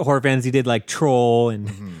famous horror fans. He did like Troll and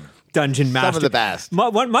Dungeon Master. Some of the best.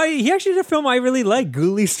 He actually did a film I really like,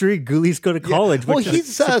 Ghoulie Street, Ghoulies Go to College. Well, which is he's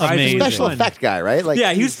a surprisingly special fun. effect guy, right? Like,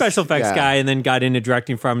 Yeah, he was a special effects guy and then got into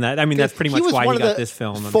directing from that. I mean, that's pretty much was why one he of got the this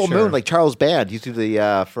film. I'm Full sure. Moon, like Charles Band used to do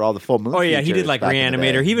the for all the Full Moon. Oh yeah, he features did like back in the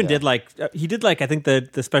Reanimator. day. He even Yeah. did like I think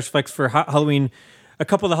the special effects for Halloween, a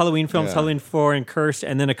couple of the Halloween films, Yeah. Halloween 4 and Cursed,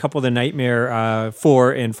 and then a couple of the Nightmare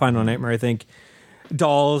 4 and Final Nightmare, I think.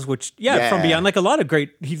 Dolls, which From Beyond, like a lot of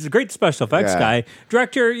great. He's a great special effects Yeah. guy,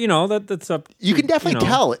 director. You know that's up. You can definitely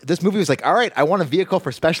tell this movie was like, all right, I want a vehicle for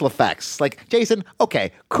special effects. Like, Jason,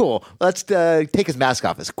 okay, cool. Let's take his mask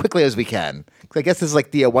off as quickly as we can. 'Cause I guess this is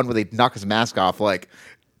like the one where they knock his mask off like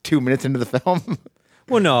 2 minutes into the film.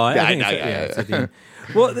 Well, no, I Yeah, think I know, it's at the end.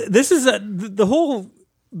 Well, this is the whole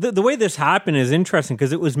the way this happened is interesting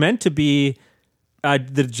because it was meant to be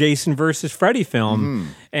the Jason versus Freddy film,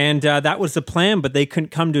 and that was the plan, but they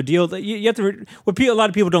couldn't come to a deal. You have to. A lot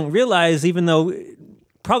of people don't realize, even though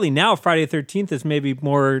probably now Friday the 13th is maybe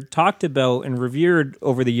more talked about and revered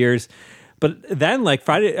over the years. But then, like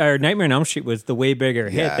Friday or Nightmare on Elm Street was the way bigger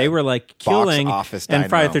hit. Yeah. They were like killing, office and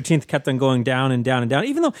Friday dynamo. the 13th kept on going down and down and down.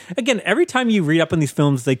 Even though, again, every time you read up on these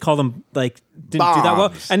films, they call them like didn't do that well,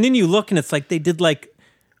 Bombs. and then you look and it's like they did like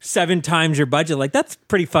 7 times your budget. Like that's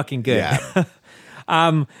pretty fucking good. Yeah.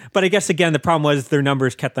 But I guess again the problem was their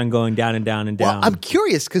numbers kept on going down and down and down. Well, I'm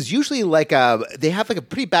curious because usually like they have like a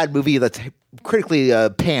pretty bad movie that's critically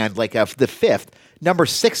panned, like the fifth. Number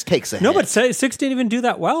 6 takes a hit. no, but 6 didn't even do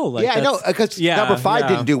that well. Like, Yeah, I know, that's- because number 5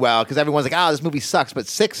 didn't do well because everyone's like, this movie sucks, but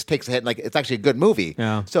 6 takes a hit, and like it's actually a good movie.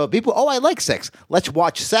 Yeah. So people, I like 6. Let's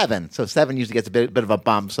watch 7. So 7 usually gets a bit of a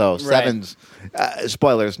bump. So 7's,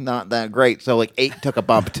 spoilers, not that great. So like 8 took a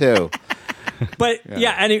bump too. But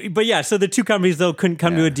so the two companies though couldn't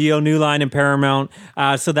come to a deal, New Line and Paramount,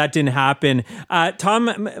 so that didn't happen. Tom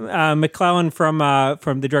McClellan from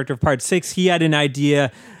the director of Part 6, he had an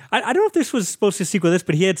idea. I don't know if this was supposed to sequel this,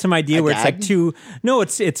 but he had some idea where it's like two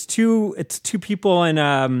people in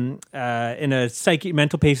a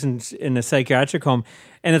mental patients in a psychiatric home,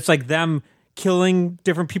 and it's like them killing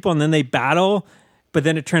different people and then they battle. But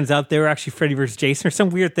then it turns out they were actually Freddy versus Jason or some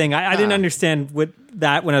weird thing. I didn't understand when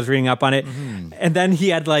I was reading up on it. Mm-hmm. And then he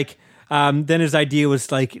had like, then his idea was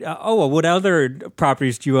like, what other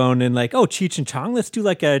properties do you own? And like, Cheech and Chong. Let's do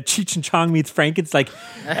like a Cheech and Chong meets Frankenstein,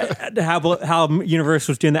 like how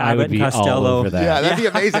Universal was doing the I Abbott would and be all Costello. over that. Yeah, that'd be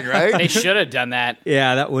amazing, right? They should have done that.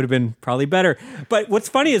 Yeah, that would have been probably better. But what's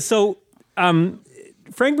funny is Frank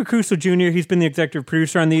Mancuso Jr., he's been the executive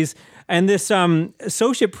producer on these. And this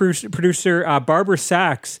associate producer, Barbara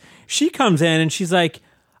Sachs, she comes in and she's like,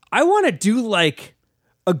 I want to do like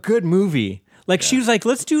a good movie. Like she was like,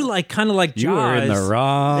 let's do like kind of like Jaws. You were in the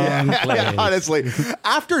wrong place. Honestly,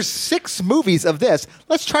 after 6 movies of this,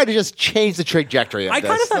 let's try to just change the trajectory of I this.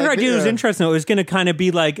 kind of thought her idea was interesting. It was going to kind of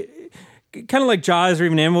be like, kind of like Jaws or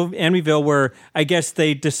even Amityville, where I guess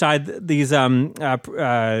they decide these, what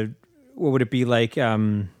would it be like?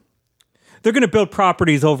 They're going to build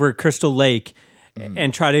properties over at Crystal Lake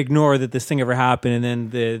and try to ignore that this thing ever happened,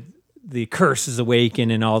 and then the curse is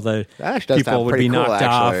awakened and all the That actually does people sound would pretty be cool, knocked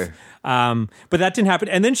actually. off. But that didn't happen.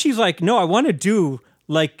 And then she's like, no, I want to do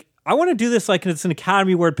like I want to do this like it's an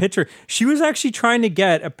Academy Award picture. She was actually trying to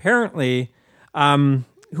get, apparently, who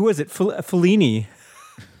was it? Fellini.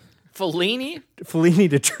 Fellini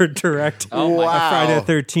to direct Friday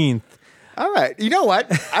the 13th. All right. You know what?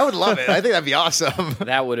 I would love it. I think that'd be awesome.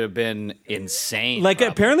 That would have been insane. Like,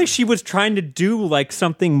 probably. apparently she was trying to do, like,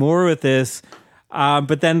 something more with this,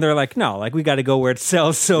 but then they're like, no, like, we got to go where it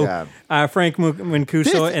sells. So Frank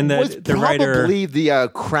Mancuso and the writer... probably the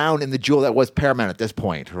crown and the jewel that was Paramount at this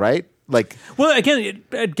point, right? Like, well,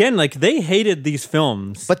 again, like they hated these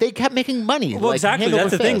films, but they kept making money. Well, like, exactly.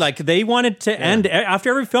 That's the thing. Like they wanted to end after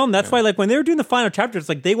every film. That's why, like when they were doing the final chapter, it's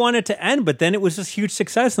like they wanted to end, but then it was this huge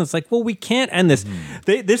success, and it's like, well, we can't end this.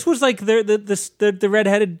 This was like the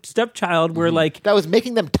redheaded stepchild, where like that was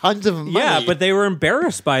making them tons of money. Yeah, but they were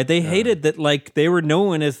embarrassed by it. They hated that, like they were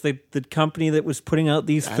known as the company that was putting out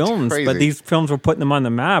these films, crazy. but these films were putting them on the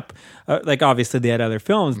map. Like obviously they had other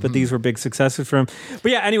films, but these were big successes for them.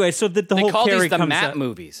 But yeah, anyway, so the they whole called Carrie these the comes map out.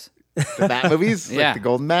 movies. The map movies, Yeah. like the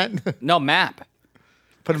Golden Mat. No, map.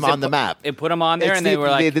 Put them on the map. It put them on there, It's and they were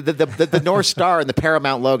like, the North Star and the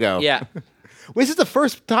Paramount logo. yeah. This is the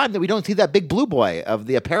first time that we don't see that big blue boy of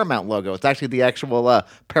the Paramount logo. It's actually the actual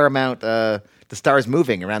Paramount. The stars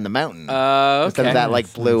moving around the mountain instead of that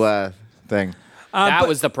like blue thing. That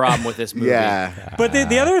was the problem with this movie. Yeah. But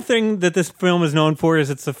the other thing that this film is known for is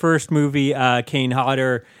it's the first movie Kane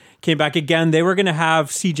Hodder came back again. They were going to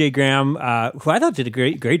have C.J. Graham, who I thought did a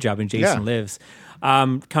great job in Jason Lives,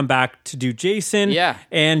 come back to do Jason. Yeah.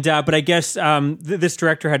 And but I guess this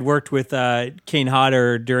director had worked with Kane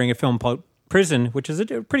Hodder during a film called Prison, which is a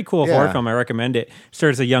pretty cool horror film. I recommend it.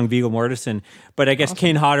 Stars a young Viggo Mortensen. But I guess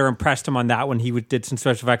Kane Hodder impressed him on that one. He did some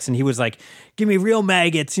special effects, and he was like, give me real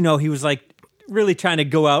maggots. You know, he was like, really trying to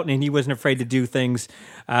go out, and he wasn't afraid to do things.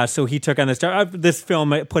 So he took on this. This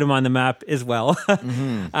film put him on the map as well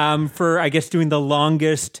for, I guess, doing the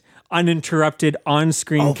longest uninterrupted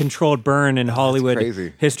on-screen controlled burn in Hollywood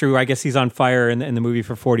history. I guess he's on fire in the movie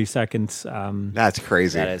for 40 seconds. That's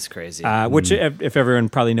crazy. That is crazy. Which, if everyone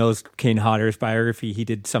probably knows Kane Hodder's biography, he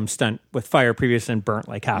did some stunt with fire previous and burnt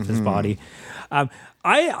like half his body. I'm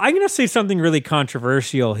going to say something really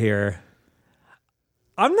controversial here.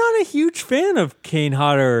 I'm not a huge fan of Kane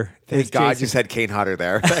Hodder. Thank God you said Kane Hodder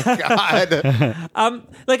there. Thank God.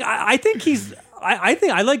 Like I think he's. I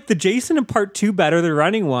think I like the Jason in part 2 better, the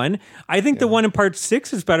running one. I think the one in part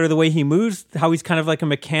 6 is better, the way he moves, how he's kind of like a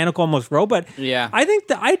mechanical, almost robot. Yeah. I think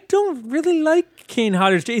that I don't really like Kane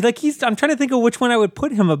Hodder's. Like I'm trying to think of which one I would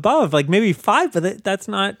put him above. Like maybe 5, but that's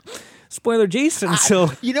not spoiler Jason.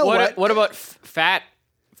 So you know what? What about fat?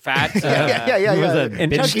 Yeah.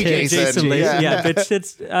 And Chunky Jason. bitch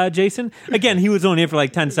tits Jason. Again, he was only in for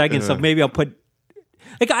like 10 seconds, so maybe I'll put.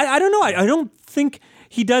 Like I don't know. I don't think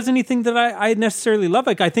he does anything that I necessarily love.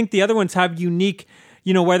 Like I think the other ones have unique.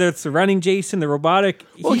 You know, whether it's the running Jason, the robotic.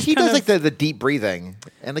 Well, he does like the deep breathing,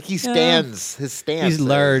 and like he stands. His stance. He's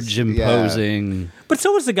large, imposing. But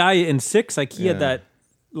so was the guy in 6. Like he had that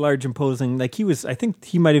large, imposing. Like he was. I think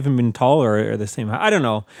he might have even been taller or the same height. I don't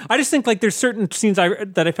know. I just think like there's certain scenes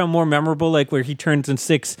that I found more memorable. Like where he turns in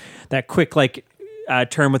 6, that quick like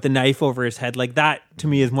turn with the knife over his head. Like that to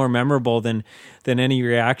me is more memorable than any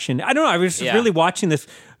reaction. I don't know. I was just really watching this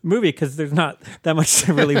movie because there's not that much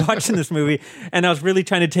to really watch in this movie, and I was really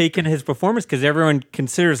trying to take in his performance because everyone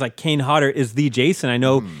considers like Kane Hodder is the Jason. I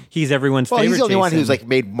know he's everyone's favorite. He's the only one Jason. who's like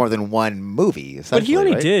made more than one movie. But he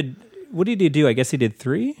only right? did. What did he do? I guess he did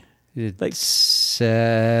 3. He did Like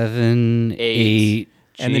 7, 8.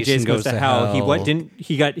 And then Jason goes to hell. He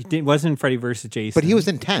wasn't Freddy versus Jason. But he was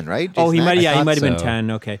in 10, right? Oh, Jason X? he thought might have been so.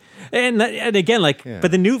 10. Okay, and again, like,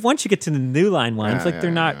 but the once you get to the New Line ones, like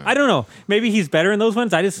they're not. I don't know. Maybe he's better in those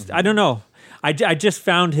ones. I don't know. I just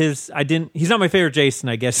found he's not my favorite Jason.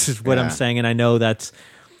 I guess is what I'm saying, and I know that's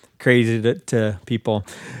crazy to people.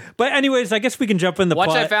 But anyways, I guess we can jump in the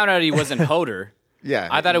Once plot. I found out he wasn't Hodder. Yeah.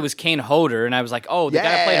 I thought it was Kane Hodder, and I was like, "Oh, the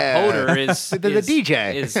guy who played Hodder is The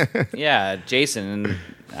DJ. Is Jason." And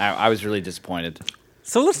I was really disappointed.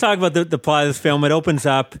 So let's talk about the plot of this film. It opens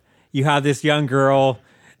up. You have this young girl.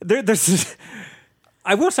 There's.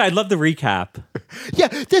 I will say I love the recap. Yeah,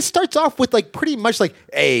 this starts off with like pretty much like,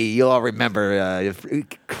 hey, you'll all remember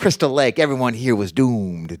Crystal Lake. Everyone here was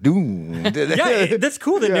doomed. Yeah, that's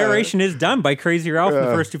cool. The narration is done by Crazy Ralph in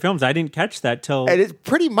the first 2 films. I didn't catch that till. And it's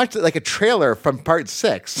pretty much like a trailer from part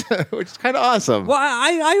 6, which is kind of awesome. Well,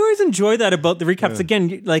 I always enjoy that about the recaps.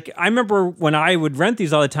 Again, like I remember when I would rent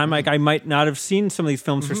these all the time, like I might not have seen some of these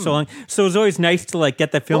films for so long. So it was always nice to like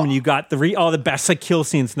get that film and you got all the best like kill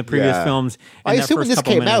scenes in the previous films. I assume in this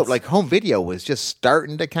couple came out, minutes. like home video was just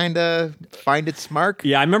starting to kind of find its mark.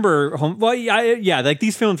 Yeah, I remember home. Well, yeah, like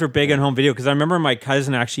these films were big on home video because I remember my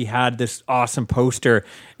cousin actually had this awesome poster,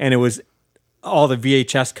 and it was all the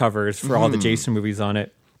VHS covers for all the Jason movies on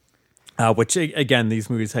it. Which again, these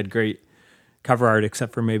movies had great cover art,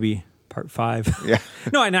 except for maybe Part 5. Yeah.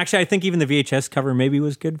 No, and actually, I think even the VHS cover maybe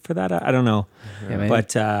was good for that. I don't know, Yeah,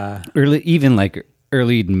 but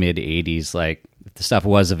early mid 80s, like if the stuff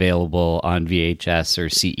was available on VHS or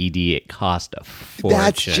CED, it cost a fortune.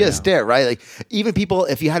 That's just it, right? Like even people,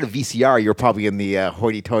 if you had a VCR, you're probably in the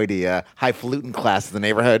hoity-toity, highfalutin class of the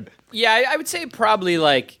neighborhood. Yeah, I would say probably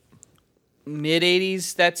like mid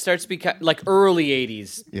 80s that starts to become like early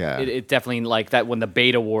 80s. Yeah. It definitely like that when the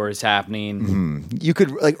beta war is happening. You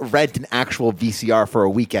could like rent an actual VCR for a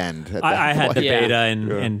weekend. at that I had point. the Yeah. beta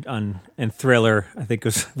and Thriller. I think it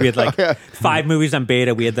was we had like 5 movies on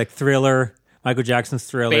beta. We had like Thriller, Michael Jackson's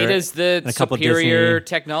Thriller. Beta's the and a couple superior Disney.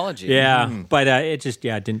 technology. Yeah, but it just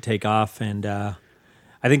it didn't take off, and I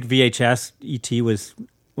think VHS ET was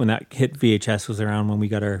when that hit. VHS was around when we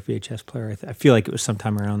got our VHS player. I feel like it was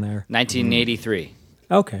sometime around there. 1983.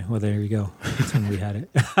 Okay, well there you go. That's when we had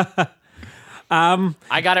it.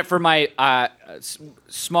 I got it for my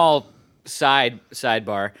small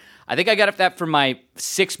sidebar. I think I got that for my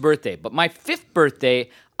 6th birthday. But my 5th birthday,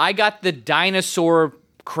 I got the dinosaur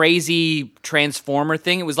crazy transformer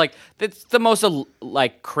thing. It was like that's the most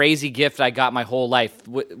like crazy gift I got my whole life.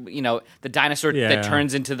 You know, the dinosaur Yeah. that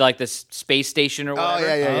turns into like this space station or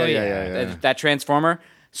whatever. yeah. That transformer.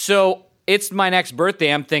 So it's my next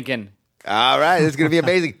birthday. I'm thinking All right, this is going to be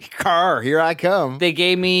amazing. Car, here I come. they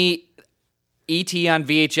gave me E.T. on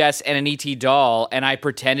VHS and an E.T. doll, and I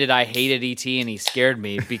pretended I hated E.T. and he scared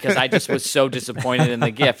me because I just was so disappointed in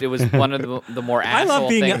the gift. It was one of the more I asshole love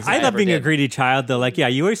being things I love ever being a did. greedy child though. Like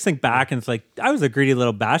you always think back and it's like I was a greedy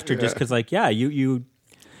little bastard just because like you know You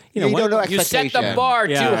what- don't know You set the expectation. bar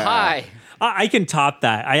Yeah. too high. I can top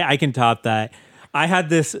that. I can top that. I had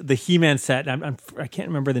the He-Man set. And I can't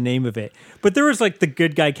remember the name of it, but there was like the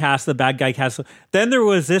good guy castle, the bad guy castle. Then there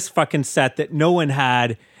was this fucking set that no one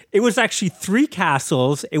had. It was actually 3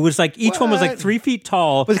 castles. It was like each one was like What? 3 feet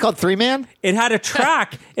tall. Was it called 3-Man? It had a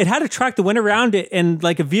track. It had a track that went around it, and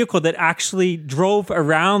like a vehicle that actually drove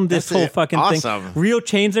around this That's whole fucking awesome. thing. Real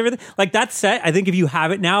chains, everything. Like that set. I think if you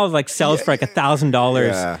have it now, like sells for like $1,000.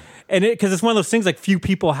 Yeah. And because it's one of those things like few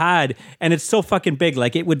people had, and it's so fucking big,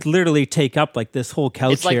 like it would literally take up like this whole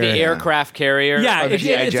couch. It's like here. the aircraft carrier. Yeah, the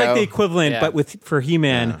G.I. it's like Joe. the equivalent, Yeah. but for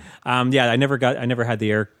He-Man. I never had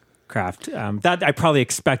the aircraft. That I probably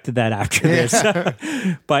expected that after this,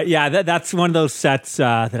 but yeah, that's one of those sets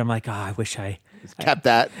that I'm like, I wish I. Kept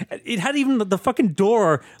that. It had even the fucking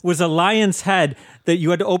door was a lion's head that you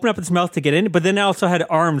had to open up its mouth to get in, but then it also had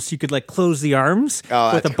arms, so you could like close the arms Oh,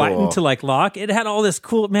 with a that's button cool. to like lock. It had all this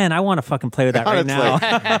cool. Man, I want to fucking play with that right now.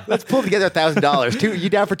 Honestly. Let's pull together $1,000. You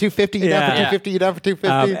down for $250? You down Yeah. for $250? You down for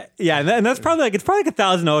 $250? Yeah, and that's probably like it's probably like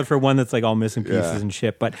 $1,000 for one that's like all missing pieces Yeah. and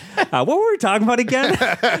shit. But what were we talking about again?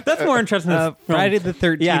 That's more interesting. Than this film. Friday the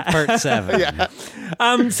 13th, Yeah. part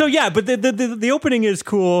 7. So yeah, but the opening is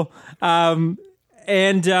cool,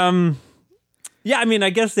 yeah. I mean, I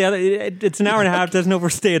guess it's an hour and a half. Doesn't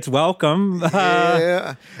overstay its welcome.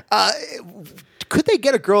 Yeah. Could they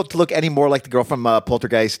get a girl to look any more like the girl from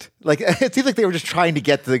Poltergeist? Like it seems like they were just trying to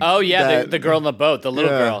get the. Oh yeah, that- the girl in the boat, the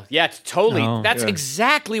little Yeah. girl. Yeah, totally. Oh. That's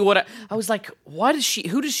exactly what I was like. What is she?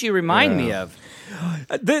 Who does she remind me of?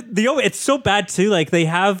 It's so bad too. Like they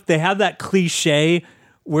have that cliche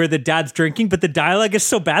where the dad's drinking, but the dialogue is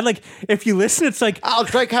so bad. Like if you listen, it's like I'll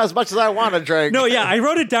drink as much as I want to drink. no, yeah. I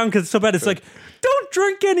wrote it down because it's so bad. It's like, don't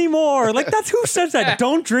drink anymore. Like that's who says that.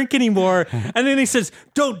 Don't drink anymore. And then he says,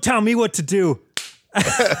 don't tell me what to do.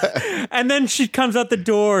 And then she comes out the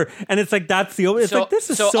door, and it's like that's the. It's like this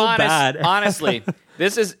is so bad. Honestly,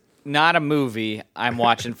 this is not a movie I'm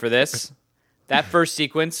watching for this. That first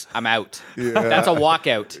sequence, I'm out. That's a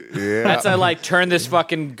walkout. Yeah. That's a like turn this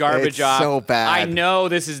fucking garbage It's off. so bad. I know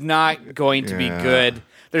this is not going to be Yeah. good.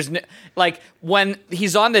 There's like when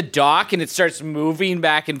he's on the dock and it starts moving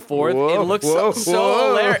back and forth. Whoa, it looks whoa, so whoa.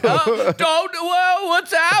 hilarious. Oh, don't! Whoa!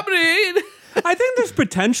 What's happening? I think there's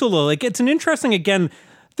potential though. Like it's an interesting. Again,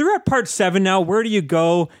 they're at part 7 now. Where do you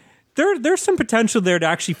go? There's some potential there to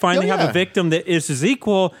actually finally have yeah. a victim that is his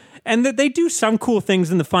equal, and that they do some cool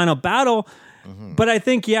things in the final battle. But I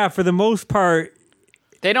think, yeah, for the most part,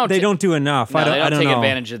 They don't do enough. No, I don't, they I don't don't take know.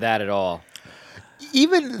 advantage of that at all.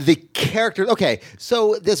 Even the character. Okay,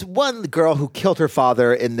 so this one girl who killed her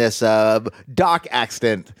father in this dock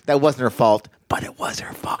accident that wasn't her fault. but it was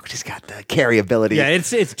her fault. She's got the carry ability. Yeah,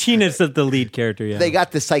 it's Tina's the lead character. Yeah, They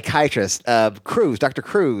got this psychiatrist, Cruz, Dr.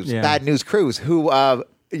 Cruz, Yeah. Bad News Cruz, who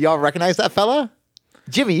y'all recognize that fella?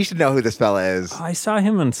 Jimmy, you should know who this fella is. I saw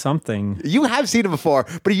him in something. You have seen him before,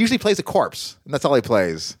 but he usually plays a corpse, and that's all he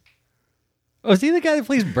plays. Oh, is he the guy that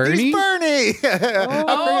plays Bernie? He's Bernie.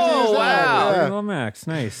 Oh, wow. Bernie Lomax,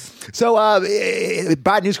 nice. So,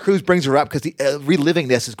 Bad News Cruz brings her up because reliving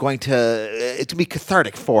this is going to be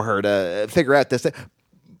cathartic for her to figure out this.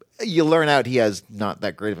 You learn out he has not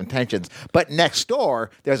that great of intentions. But next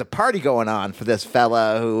door, there's a party going on for this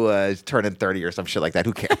fella who is turning 30 or some shit like that.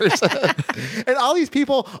 Who cares? And all these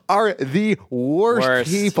people are the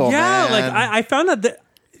worst people, Yeah, man. like I found that.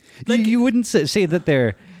 You wouldn't say that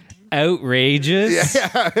they're outrageous.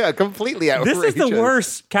 Yeah, completely outrageous. This is the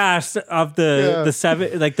worst cast of the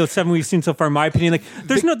seven, like those seven we've seen so far. In my opinion, like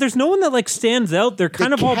there's no one that like stands out. They're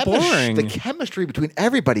kind of all boring. The chemistry between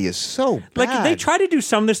everybody is so bad. Like they try to do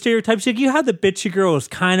some of the stereotypes. Like you had the bitchy girl was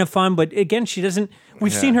kind of fun, but again, she doesn't.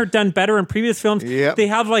 We've seen her done better in previous films. Yep. They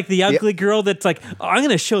have like the ugly girl that's like, oh, I'm going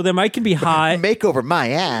to show them I can be hot. Makeover my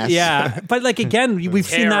ass. Yeah, but like again, we've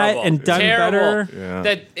seen that and done better.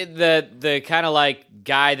 The kind of like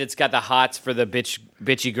guy that's got the hots for the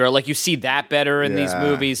bitchy girl. Like you see that better in these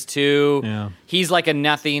movies too. Yeah. He's like a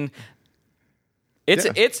nothing. This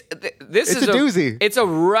It's is a doozy. It's a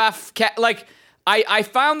rough like I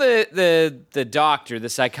found the doctor, the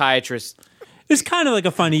psychiatrist. It's kind of like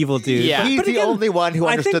a fun evil dude. Yeah. He's But the again, only one who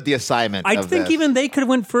I understood think- the assignment. I of think this. even they could have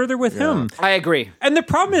went further with him. I agree. And the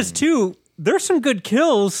problem is too, there's some good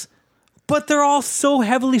kills, but they're all so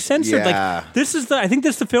heavily censored. Yeah. Like this is I think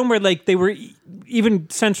this is the film where like they were even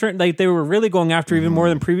censoring, like they were really going after even more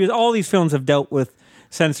than previous. All these films have dealt with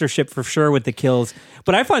censorship for sure with the kills,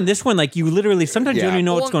 but I find this one like you literally sometimes you don't even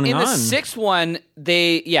know what's going in on. the sixth one,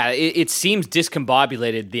 it seems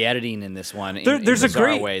discombobulated, the editing in this one. There's in a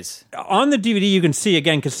great ways. on the DVD you can see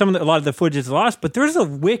again because a lot of the footage is lost, but there's a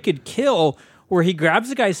wicked kill where he grabs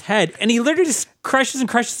the guy's head and he literally just crushes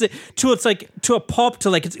it till it's like to a pulp, to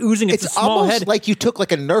like it's oozing. It's a small almost head. like you took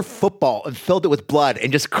like a Nerf football and filled it with blood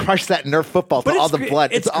and just crushed that Nerf football to all the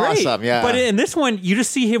blood. It's great. awesome, yeah. But in this one, you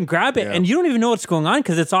just see him grab it, and you don't even know what's going on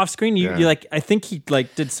because it's off screen. You're like, I think he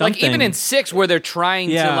like did something. Like even in 6, where they're trying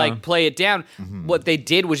to like play it down, what they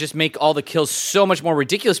did was just make all the kills so much more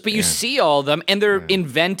ridiculous. But you see all of them, and they're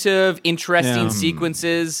inventive, interesting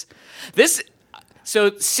sequences.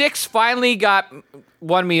 So 6 finally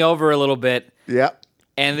won me over a little bit. Yeah.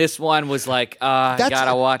 And this one was like, I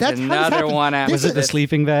gotta watch that's how this another happened. one after Was it the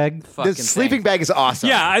sleeping bag? The sleeping bag is awesome.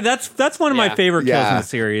 Yeah, that's one of my Yeah. favorite kills in the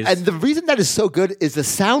series. And the reason that is so good is the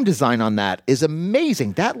sound design on that is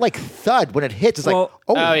amazing. That like thud when it hits is Well,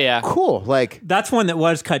 like, oh yeah. cool. Like, that's one that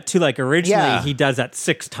was cut too. Like originally, Yeah. he does that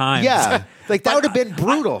 6 times. yeah. Like that would have been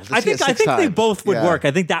brutal. to I see it think 6 they times. both would Yeah. work.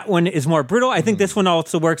 I think that one is more brutal. I think this one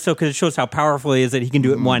also works so because it shows how powerful he is that he can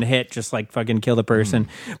do it in one hit, just like fucking kill the person.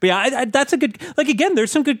 But yeah, that's a good. Like again,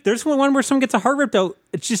 there's one where someone gets a heart ripped out.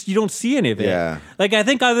 It's just you don't see any of it. Yeah. Like I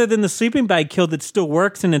think other than the sleeping bag kill that still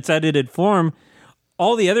works in its edited form.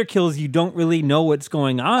 All the other kills, you don't really know what's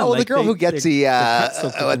going on. Oh, like the girl who gets the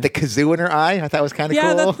cut kazoo in her eye. I thought was kind of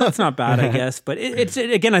yeah, cool. that's not bad, I guess. But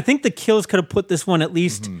again, I think the kills could have put this one at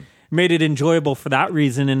least made it enjoyable for that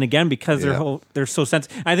reason. And again, because they're so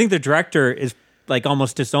sensitive. I think the director is like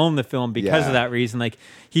almost disowned the film because of that reason. Like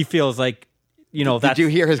he feels like Did you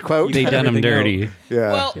hear his quote? They done him everything dirty.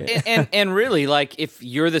 Yeah. Well, and really, like if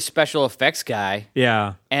you're the special effects guy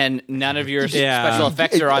Yeah. and none of your Yeah. special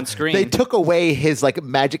effects are on screen, They took away his like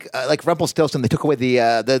magic, like Rumpelstiltskin. They took away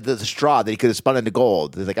the straw that he could have spun into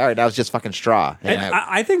gold. It's like, all right, now it's just fucking straw. And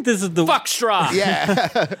I think this is the fuck straw.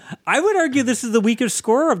 Yeah. I would argue this is the weakest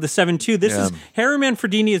scorer of the 7-2. This is Harry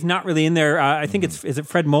Manfredini is not really in there. I think is it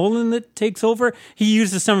Fred Molan that takes over? He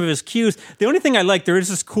uses some of his cues. The only thing I like, there is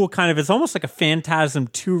this cool kind of, it's almost like a Phantasm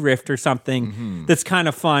 2 riff or something that's kind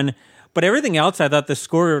of fun. But everything else, I thought the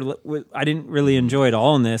score, I didn't really enjoy at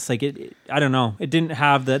all in this. Like I don't know. It didn't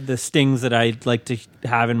have the stings that I'd like to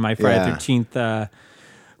have in my Friday 13th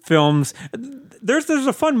films. There's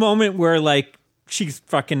a fun moment where like she's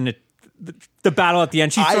fucking the battle at the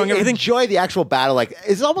end. She's throwing everything. I enjoy the actual battle. Like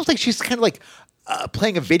it's almost like she's kind of like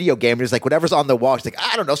playing a video game. There's like whatever's on the wall. She's like,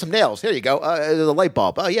 I don't know, some nails. Here you go. The light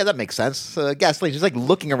bulb. Oh yeah, that makes sense. Gasoline. She's like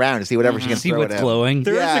looking around to see whatever she can See throw what's at him. glowing.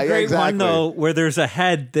 There is a great one though where there's a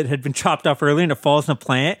head that had been chopped off earlier and it falls in a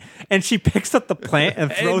plant, and she picks up the plant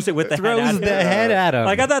and throws it with the Throws head. the head at him.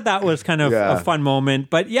 Like I thought that was kind of a fun moment,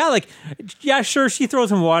 but sure, she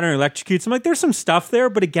throws him water and electrocutes him. Like there's some stuff there,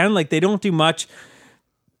 but again, like they don't do much.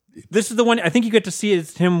 This is the one I think you get to see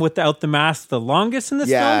is him without the mask the longest in this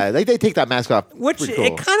film. Yeah, they take that mask off. Which Pretty cool.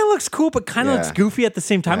 it kind of looks cool, but kind of Yeah. looks goofy at the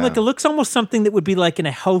same time. Yeah. Like it looks almost something that would be like in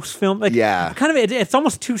a house film. Like Yeah. kind of it's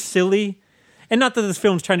almost too silly. And not that this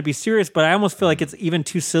film's trying to be serious, but I almost feel like it's even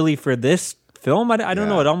too silly for this film. I don't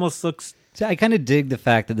know. It almost looks. So I kind of dig the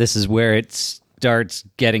fact that this is where it starts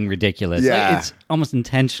getting ridiculous. Yeah. Like, it's almost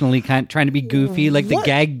intentionally kind of trying to be goofy, like the What?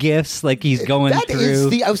 gag gifts, like he's going That through.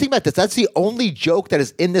 is I was thinking about this. That's the only joke that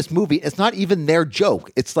is in this movie. It's not even their joke.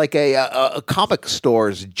 It's like a comic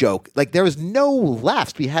store's joke. Like there was no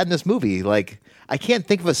laughs we had in this movie. Like I can't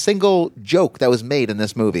think of a single joke that was made in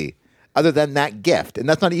this movie other than that gift, and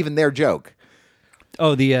that's not even their joke.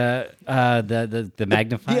 Oh, the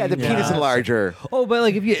magnifying. Yeah, the penis enlarger. Oh, but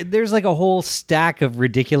like there's like a whole stack of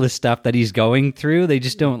ridiculous stuff that he's going through. They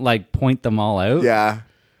just don't like point them all out. Yeah.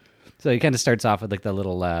 So he kind of starts off with like the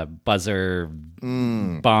little buzzer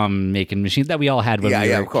bomb making machine that we all had when Yeah, we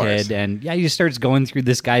yeah, were of a course. kid, and he just starts going through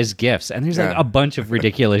this guy's gifts, and there's like Yeah. a bunch of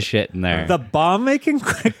ridiculous shit in there. The bomb making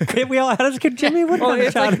we all had as a kid, Jimmy. What kind of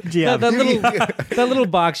it's like childhood do you have? that little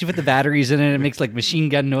box, you put the batteries in it, and it makes like machine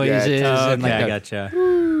gun noises. Oh, and okay, like I gotcha.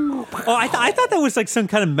 Oh, I thought that was like some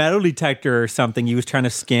kind of metal detector or something. He was trying to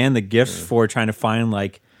scan the gifts for, trying to find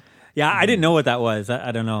like. Yeah, I didn't know what that was.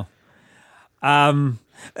 I don't know.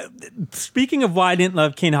 Speaking of why I didn't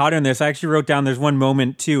love Kane Hodder in this, I actually wrote down there's one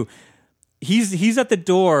moment too. He's at the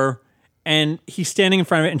door and he's standing in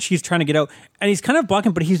front of it and she's trying to get out and he's kind of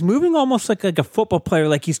blocking, but he's moving almost like a football player.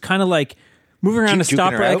 Like he's kind of like moving around to Juking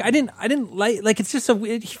stop her her. Like out? I didn't like it's just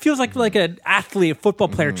he feels like an athlete, a football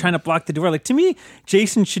player trying to block the door. Like to me,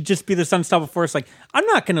 Jason should just be this unstoppable force. Like I'm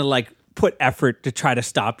not gonna like put effort to try to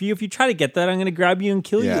stop you. If you try to get that, I'm gonna grab you and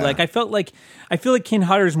kill you. Yeah. Like I feel like Kane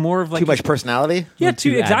Hodder is more of like Too much personality. yeah,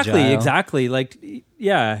 too exactly, agile. exactly. Like,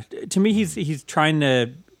 yeah, to me, he's trying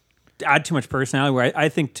to add too much personality. Where I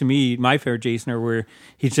think, to me, my favorite Jason are where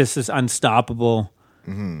he's just this unstoppable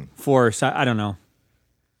force. I don't know.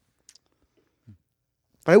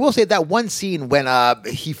 But I will say that one scene when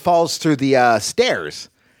he falls through the stairs,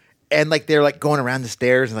 and like they're like going around the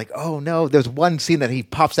stairs, and like, oh no, there's one scene that he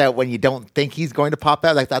pops out when you don't think he's going to pop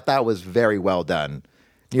out. I thought that was very well done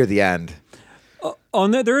near the end. Oh,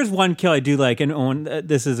 and there is one kill I do like, and Owen,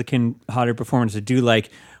 this is a Kane Hodder performance I do like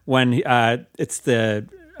when it's the.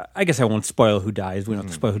 I guess I won't spoil who dies. We don't have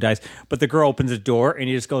to spoil who dies. But the girl opens the door and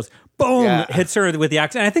he just goes, boom, Yeah. hits her with the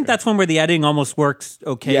axe. And I think that's one where the editing almost works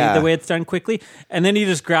okay, Yeah. the way it's done quickly. And then he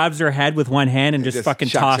just grabs her head with one hand and just fucking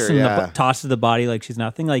chucks her, yeah. tosses the body like she's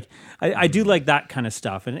nothing. Like I do like that kind of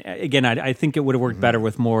stuff. And again, I think it would have worked better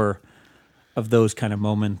with more of those kind of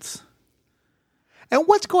moments. And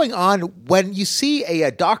what's going on when you see a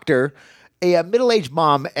doctor, a middle-aged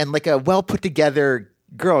mom, and like a well-put-together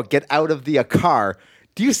girl get out of the car?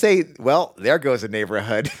 Do you say, well, there goes a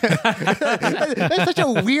neighborhood? That's such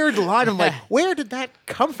a weird line. I'm like, where did that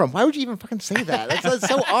come from? Why would you even fucking say that? That's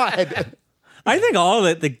so odd. I think all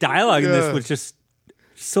the dialogue in Yeah. this was just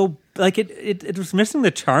so like it was missing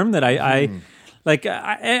the charm that I like.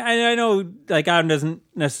 I know like Adam doesn't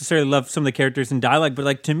necessarily love some of the characters in dialogue, but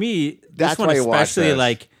like to me, That's this one why you watch especially this.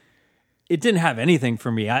 like it didn't have anything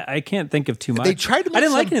for me. I can't think of too much. They tried to make I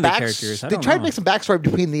didn't like some any of the characters. I They don't tried know. to make some backstory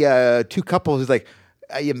between the two couples. Who's like,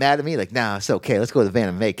 are you mad at me? Like, nah, it's okay. Let's go to the van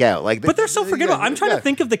and make out. Like, But they're so forgettable. I'm trying to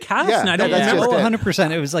think of the cast, Yeah, and I don't that's remember. just Oh, it.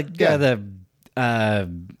 100%. It was like Yeah.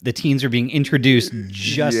 the teens are being introduced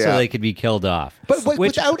just Yeah. so they could be killed off. But which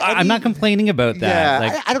without I'm any- not complaining about that. Yeah,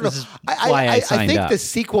 Like, I don't know. this is why I signed think up. the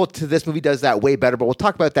sequel to this movie does that way better, but we'll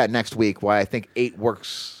talk about that next week. Why I think 8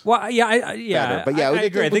 works. Well, yeah, Better, but yeah, I we'll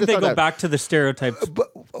agree. I just think they talk go about- back to the stereotypes. But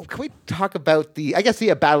can we talk about I guess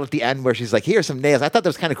the battle at the end where she's like, "Here's some nails." I thought that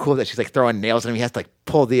was kind of cool that she's like throwing nails at him. He has to like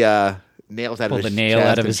pull the nails out Pull of his the nail chest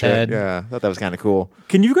out of and his shit. head. Yeah, I thought that was kind of cool.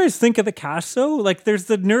 Can you guys think of the cast though? Like, there's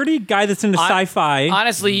the nerdy guy that's into sci-fi.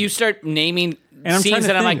 Honestly, you start naming And I'm trying scenes,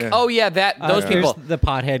 to and I'm think. like, oh yeah, those There's people. the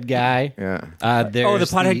pothead guy. Yeah. There's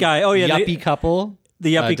the pothead guy. Oh, yeah, yuppie couple.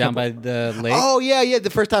 the yuppie down couple. by the lake. Oh yeah. The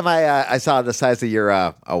first time I saw the size of your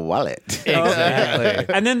a wallet.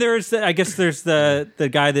 exactly. And then there's the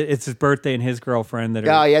guy that it's his birthday and his girlfriend that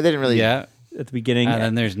Oh are yeah, they didn't really. yeah. at the beginning. And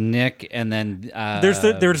then there's Nick, and then there's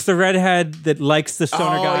the redhead that likes the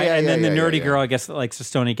stoner Oh, guy, yeah, and then yeah, the yeah, nerdy yeah. girl, I guess, that likes the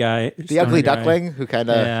stony guy. The ugly duckling who kind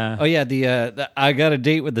of. Yeah. oh yeah, the I got a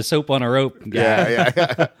date with the soap on a rope guy.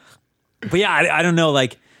 Yeah. But yeah, I don't know.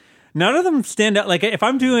 Like, none of them stand out. Like, if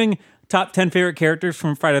I'm doing top 10 favorite characters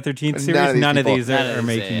from Friday the 13th series, none of these None of are these,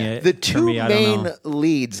 making yeah. it. The for two me. I don't main know.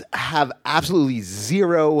 leads have absolutely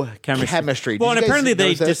zero chemistry. Well, Did and you guys apparently they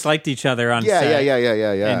notice that? disliked each other on Yeah, set.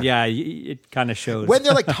 yeah. And yeah, it kind of shows. When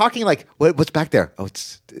they're like talking, like, what's back there? Oh,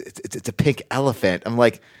 it's a pink elephant. I'm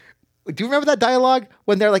like, Do you remember that dialogue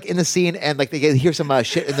when they're like in the scene and like they hear some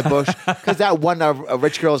shit in the bush because that one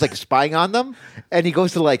rich girl is like spying on them, and he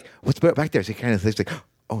goes to like, what's back there? So he kind of thinks like,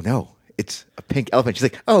 oh no, it's a pink elephant. She's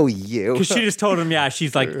like, oh, you. Because she just told him,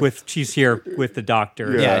 she's like she's here with the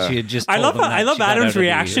doctor. Yeah, she had just. I told love him that she got Adam's out of the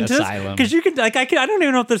reaction to this asylum. because you can I don't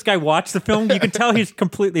even know if this guy watched the film. You can tell he's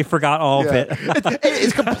completely forgot all of it.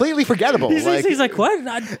 It's completely forgettable. He's like,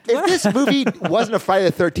 what? If this movie wasn't a Friday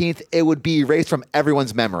the 13th, it would be erased from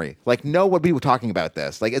everyone's memory. Like, no one would be talking about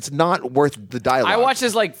this. Like, it's not worth the dialogue. I watched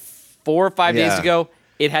this like 4 or 5 days ago.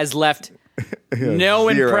 It has left no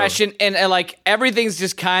Zero. impression, and like everything's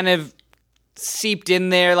just kind of seeped in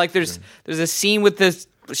there. Like there's a scene with this.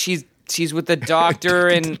 She's with the doctor,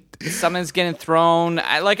 and something's getting thrown.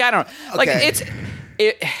 I don't know. Like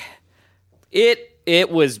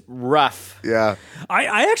it was rough. Yeah.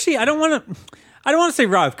 I actually I don't want to say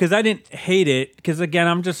rough because I didn't hate it because again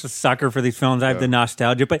I'm just a sucker for these films. I have the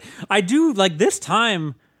nostalgia, but I do like this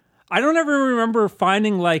time. I don't ever remember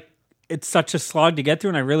finding like it's such a slog to get through,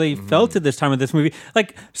 and I really felt it this time with this movie.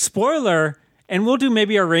 Like spoiler, and we'll do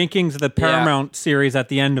maybe our rankings of the Paramount series at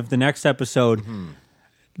the end of the next episode.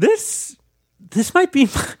 This might be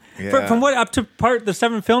from what up to the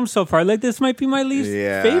 7 films so far. Like this might be my least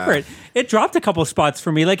favorite. It dropped a couple spots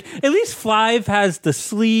for me. Like at least 5 has the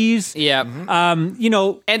sleaze. Yeah.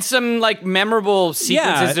 And some like memorable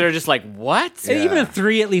sequences that are just like what? Yeah. Even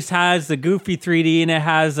 3 at least has the goofy 3D, and it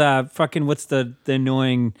has fucking what's the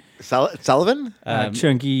annoying Sullivan?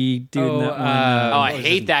 Chunky dude. In that one. I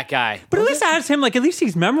hate that guy. But at least it has him. Like at least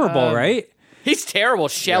he's memorable, right? He's terrible.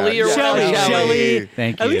 Shelley or Shelly.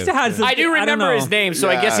 Thank you. At least it has. I do remember his name, so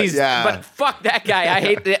I guess he's. But fuck that guy. I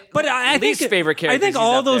hate that. But I think least favorite character. I think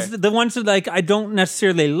all those the ones that like I don't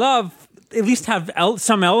necessarily love at least have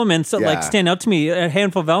some elements that like stand out to me. A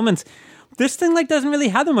handful of elements. This thing like doesn't really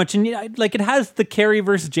have that much, and like it has the Carrie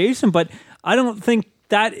versus Jason, but I don't think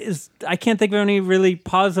that is. I can't think of any really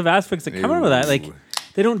positive aspects that come out of that. Like.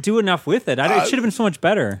 They don't do enough with it. It should have been so much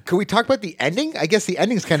better. Can we talk about the ending? I guess the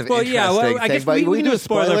ending's kind of interesting. I guess we can do a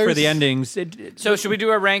spoiler for the endings. So should we do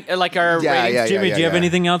a rank, like our ratings? Jimmy, do you have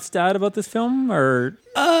anything else to add about this film? Or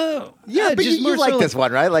but you like this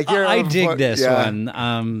one, right? Like I dig this one.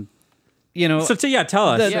 Tell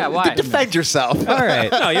us. Why? Defend yourself. All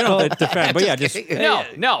right. No, you don't have to defend, but just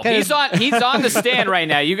no. He's on the stand right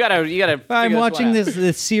now. You gotta. I'm watching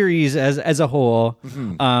this series as a whole.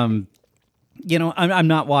 I'm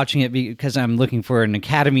not watching it because I'm looking for an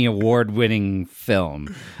Academy Award-winning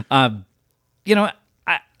film. I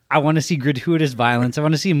want to see gratuitous violence. I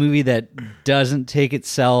want to see a movie that doesn't take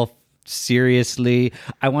itself seriously.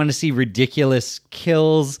 I want to see ridiculous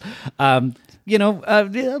kills. A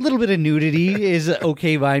little bit of nudity is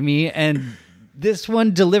okay by me, and this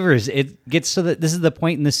one delivers. It gets to this is the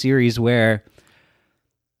point in the series where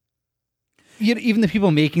even the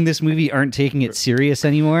people making this movie aren't taking it serious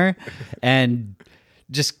anymore, and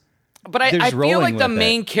just. But I feel like the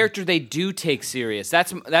main character they do take serious.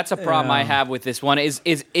 That's a problem I have with this one. Is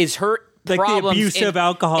her like problems the abusive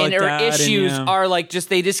alcoholic and her dad issues are like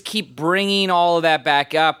they just keep bringing all of that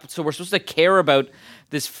back up. So we're supposed to care about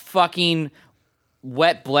this fucking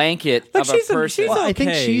wet blanket of a person. I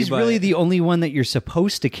think she's really the only one that you're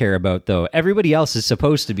supposed to care about, though. Everybody else is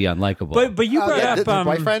supposed to be unlikable. But you brought up the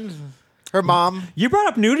boyfriend. Her mom. You brought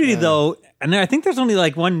up nudity though, and I think there's only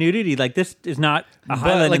like one nudity. Like this is not a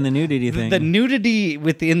highlight in the nudity thing. The nudity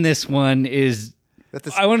within this one is,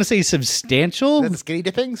 I want to say, substantial. That skinny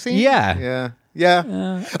dipping scene. Yeah.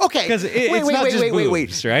 Okay. Because it's not just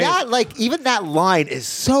boobs, right? That even that line is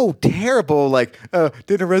so terrible. Like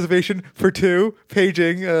dinner reservation for 2.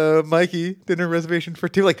 Paging Mikey. Dinner reservation for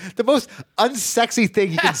 2. Like the most unsexy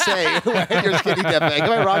thing you can say when you're skinny dipping.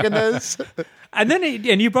 Am I wrong in this? And then,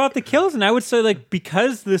 and you brought up the kills, and I would say, like,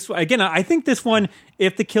 because this, again, I think this one,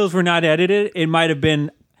 if the kills were not edited, it might have been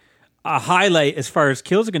a highlight as far as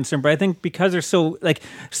kills are concerned. But I think because they're so many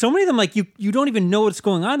of them, like, you don't even know what's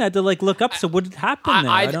going on. I had to, like, look up, so what happened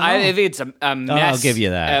there? I think it's a mess. I'll give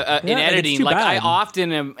you that. In editing. Like, bad. I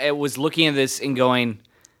often was looking at this and going,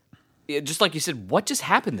 just like you said, what just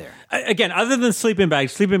happened there? Again, other than Sleeping Bag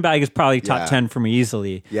is probably top 10 for me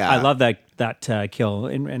easily. Yeah. I love that kill,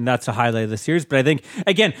 and that's a highlight of the series. But I think,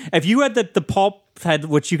 again, if you had the pulp head,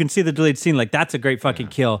 which you can see the deleted scene, like that's a great fucking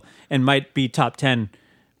kill and might be top 10.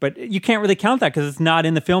 But you can't really count that because it's not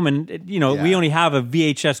in the film, and we only have a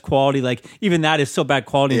VHS quality. Like even that is so bad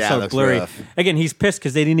quality and so blurry. Rough. Again, he's pissed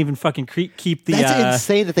because they didn't even fucking keep the. That's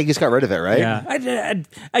insane that they just got rid of it, right? Yeah.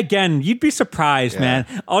 Again, you'd be surprised, man.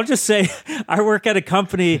 I'll just say, I work at a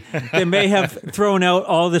company that may have thrown out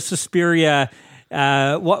all the Suspiria.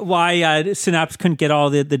 Why Synapse couldn't get all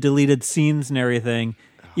the deleted scenes and everything.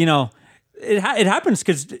 you know, it happens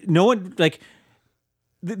because no one like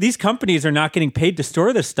these companies are not getting paid to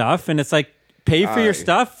store this stuff, and it's like pay for your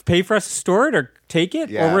stuff, pay for us to store it, or take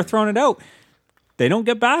it, or we're throwing it out. They don't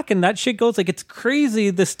get back, and that shit goes like it's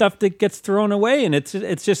crazy. The stuff that gets thrown away, and it's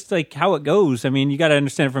just like how it goes. I mean, you got to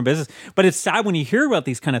understand it from business, but it's sad when you hear about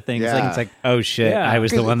these kind of things. Yeah. Like It's like, oh shit, Yeah. I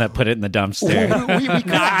was the one that put it in the dumpster.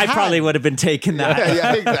 I probably would have been taking that.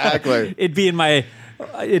 Yeah, exactly. It'd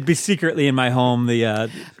be secretly in my home.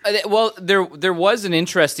 Well, there was an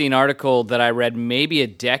interesting article that I read maybe a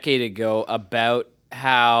decade ago about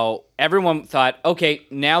how everyone thought, okay,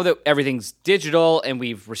 now that everything's digital and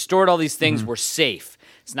we've restored all these things, we're safe.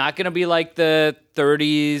 It's not going to be like the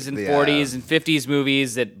 30s and 40s and 50s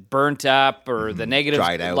movies that burnt up or the negative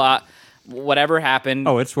Dried out. Whatever happened.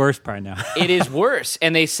 Oh, it's worse by now. It is worse.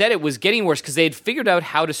 And they said it was getting worse because they had figured out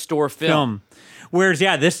how to store film. Whereas,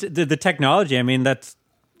 the technology, I mean, that's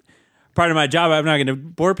part of my job. I'm not going to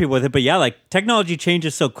bore people with it, but like technology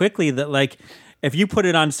changes so quickly that like if you put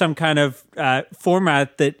it on some kind of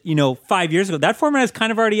format that, 5 years ago, that format is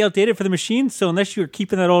kind of already outdated for the machine. So unless you're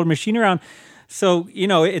keeping that old machine around, so,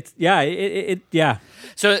 it's, yeah.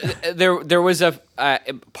 So there was a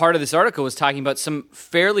part of this article was talking about some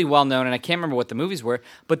fairly well-known, and I can't remember what the movies were,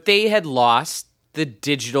 but they had lost the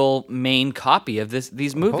digital main copy of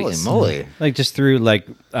these movies. Holy moly. Like just through like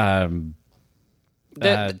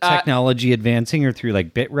technology advancing or through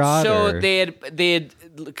like bit rot? So they had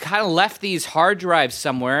kind of left these hard drives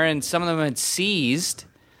somewhere, and some of them had seized.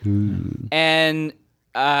 And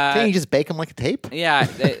Can't you just bake them like a tape? yeah,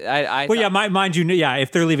 Mind you,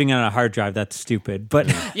 if they're leaving it on a hard drive, that's stupid.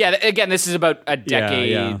 But yeah. Again, this is about a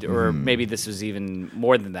decade, yeah. or maybe this was even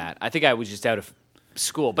more than that. I think I was just out of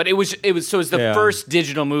school, but it was the first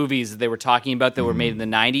digital movies that they were talking about that were made in the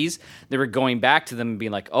 90s. They were going back to them and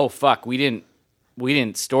being like, "Oh fuck, we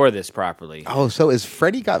didn't store this properly." Oh, so is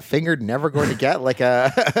Freddy Got Fingered never going to get like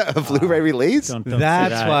a Blu-ray release? don't say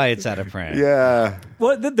That's that. why it's out of print. Yeah.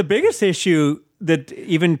 Well, the biggest issue that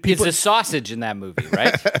even people... It's a sausage in that movie,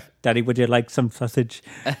 right? Daddy, would you like some sausage?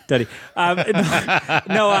 Daddy.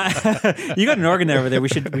 No, you got an organ over there. We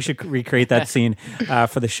should recreate that scene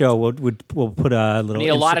for the show. We'll put a little Need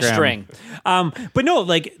a lot of Instagram. string. But no,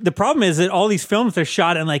 like the problem is that all these films are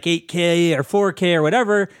shot in like 8K or 4K or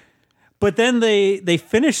whatever, but then they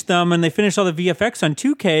finish them and they finish all the VFX on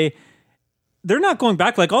 2K. They're not going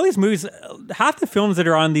back. Like all these movies, half the films that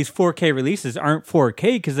are on these 4K releases aren't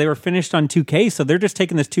 4K because they were finished on 2K. So they're just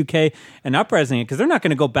taking this 2K and up-resing it because they're not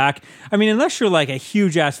going to go back. I mean, unless you're like a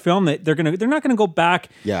huge ass film, that they're not going to go back.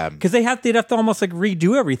 Yeah. Because they'd have to almost like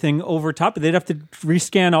redo everything over top. They'd have to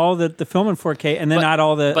rescan all the film in 4K and then add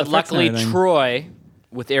all the. But effects and luckily, everything. Troy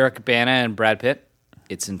with Eric Bana and Brad Pitt,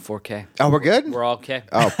 it's in 4K. Oh, we're good? We're all okay.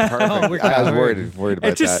 Oh, perfect. I was worried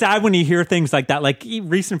about It's just that. sad when you hear things like that, like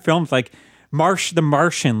recent films like The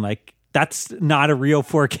Martian, like that's not a real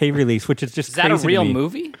 4K release, which is just Is that a crazy to real me.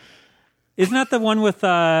 movie? Isn't that the one with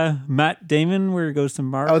Matt Damon where he goes to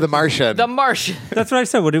Mars? Oh, The Martian. The Martian. That's what I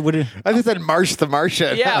said. What it, I just said Marsh the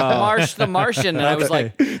Martian. Yeah, the Martian. And I was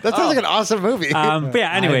like, That sounds like an awesome movie. but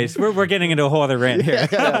yeah, anyways, we're getting into a whole other rant here.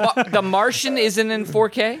 the Martian isn't in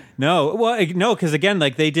 4K? No, because again,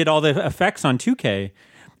 like they did all the effects on 2K.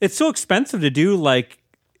 It's so expensive to do, like,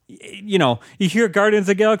 you hear Guardians of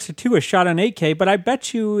the Galaxy 2 is shot on 8K, but I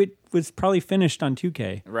bet you it was probably finished on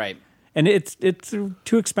 2K. Right. And it's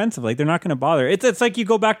too expensive. Like they're not going to bother. It's like you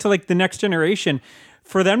go back to like the Next Generation.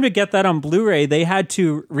 For them to get that on Blu-ray, they had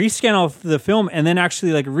to rescan all the film and then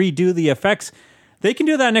actually like redo the effects. They can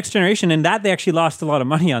do that Next Generation, and that they actually lost a lot of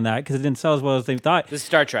money on that because it didn't sell as well as they thought. This is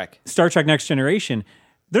Star Trek. Star Trek Next Generation.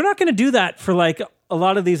 They're not going to do that for like a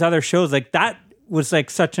lot of these other shows. Like that was like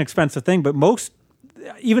such an expensive thing, but most.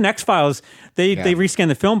 Even X-Files, they rescan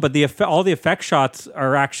the film, but all the effect shots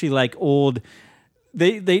are actually like old.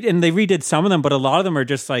 They redid some of them, but a lot of them are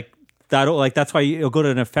just like that. Like that's why you'll go to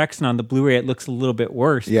an effects, and on the Blu-ray it looks a little bit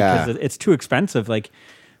worse because it's too expensive. Like,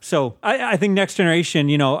 so I think Next Generation.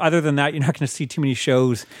 Other than that, you're not going to see too many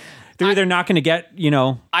shows. They're either not going to get.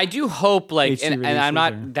 I do hope, like, HD and I'm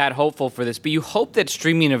not releases that hopeful for this, but you hope that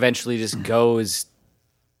streaming eventually just goes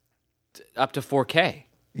up to 4K.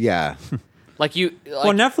 Yeah. Like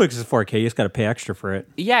well, Netflix is 4K. You just got to pay extra for it.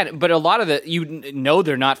 Yeah, but a lot of they're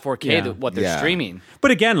not 4K. What they're streaming.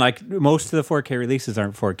 But again, like most of the 4K releases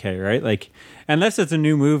aren't 4K, right? Like unless it's a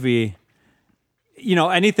new movie,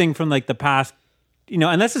 anything from like the past,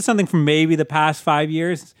 unless it's something from maybe the past 5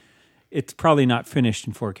 years, it's probably not finished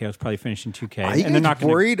in 4K. It's probably finished in 2K. Are you and they're not guys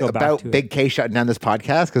gonna worried go back about to it. Big K shutting down this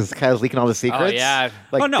podcast because Kyle's leaking all the secrets? yeah.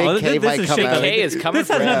 Like, Oh, no, Big K this might is come shit. out. K is coming This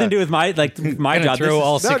has for nothing to do with my my Gonna job. throw This is-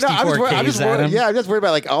 all No, 64 I'm Ks just at worried. him. Yeah, I'm just worried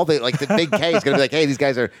about like all the like the Big K is going to be like, hey, these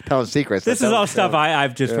guys are telling secrets. This is all stuff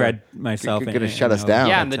I've just read myself. You're gonna and- shut and us know. down.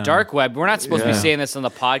 Yeah, on the dark web. We're not supposed to be saying this on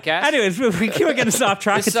the podcast. Anyways, we keep getting us off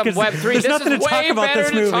track. This is It's some 'cause Web 3. There's This nothing is to talk way about better this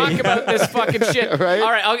to movie. talk about this fucking shit. Right?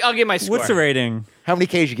 All right, I'll give my score. What's the rating? How many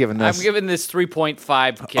Ks you giving this? I'm giving this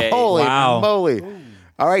 3.5K. Holy Wow. moly!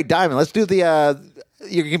 All right, Diamond. Let's do the.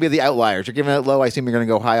 You're going to be the outliers. You're giving it low. I assume you're going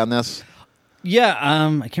to go high on this. Yeah,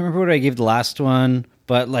 I can't remember what I gave the last one,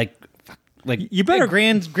 but like You better-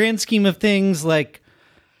 grand scheme of things, like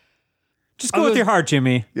Just go with your heart,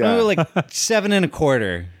 Jimmy. Yeah. like 7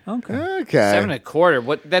 1/4. Okay. Okay. 7 1/4.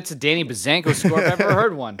 What? That's a Danny Bazanko score if I've ever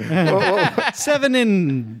heard one.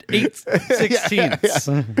 7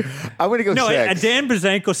 8/16. I'm going to go No, a 6. Dan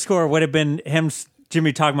Bazanko score would have been him,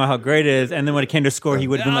 Jimmy talking about how great it is, and then when it came to score, he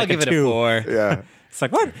would have been I'll like give a it 2. a 4. Yeah. It's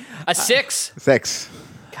like what? A 6. 6.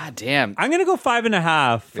 God damn. I'm gonna go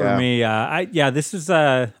 5.5 for Yeah. me. This is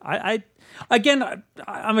again,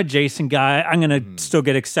 I'm a Jason guy. I'm gonna still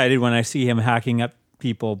get excited when I see him hacking up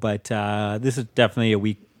people, but this is definitely a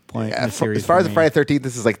weak point in the series. As far as the for me. Friday 13th,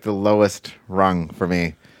 this is like the lowest rung for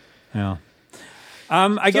me. Yeah.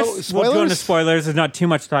 I guess we'll go into spoilers. There's not too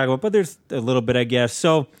much to talk about, but there's a little bit, I guess.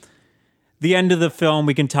 So, the end of the film,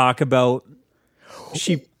 we can talk about.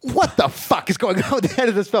 What the fuck is going on at the end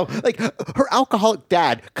of this film? Like, her alcoholic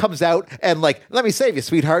dad comes out and like, let me save you,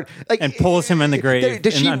 sweetheart. Like, And pulls him in the grave,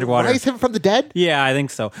 Does in she underwater. raise him from the dead? Yeah, I think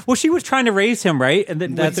so. Well, she was trying to raise him, right? And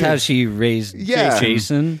That's how she raised Yeah.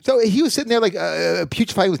 Jason. So he was sitting there like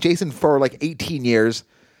putrefying with Jason for like 18 years.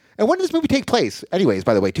 And when did this movie take place? Anyways,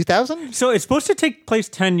 by the way, 2000? So it's supposed to take place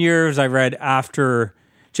 10 years, I read, after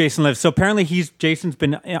Jason lives. So apparently Jason's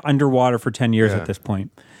been underwater for 10 years at this point.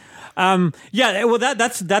 Well,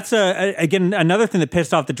 that's again another thing that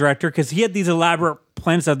pissed off the director because he had these elaborate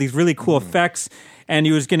plans of these really cool effects, and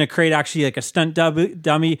he was going to create actually like a stunt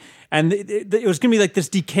dummy, and it was going to be like this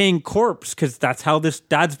decaying corpse because that's how this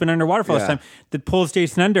dad's been underwater for all this time that pulls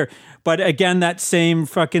Jason under. But again, that same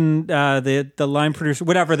fucking the line producer,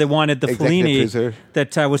 whatever they wanted, the Executive Fellini producer.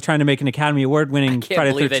 that was trying to make an Academy Award winning Can't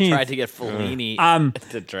Friday believe 13th. they tried to get Fellini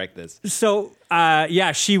to direct this. So,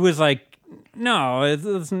 she was like, no,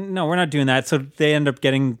 we're not doing that. So they end up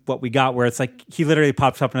getting what we got, where it's like he literally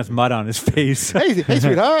pops up and has mud on his face. Hey,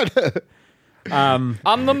 sweetheart.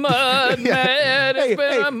 I'm the mud man. It's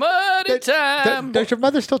been a muddy time. Does your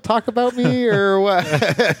mother still talk about me or what?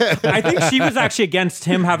 I think she was actually against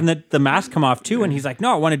him having the mask come off too, and he's like,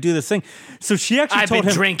 no, I want to do this thing. So she actually I've told been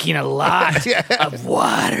him drinking a lot of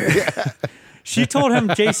water. she told him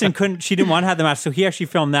Jason couldn't. She didn't want to have the mask, so he actually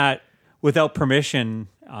filmed that without permission.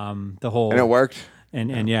 The whole And it worked.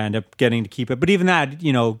 and ended up getting to keep it. But even that,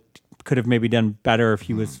 could have maybe done better if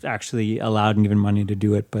he was actually allowed and given money to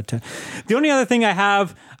do it. But the only other thing I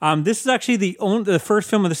have, this is actually the first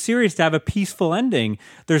film of the series to have a peaceful ending.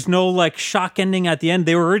 There's no like shock ending at the end.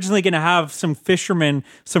 They were originally going to have some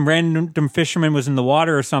random fisherman was in the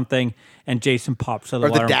water or something, and Jason pops out of the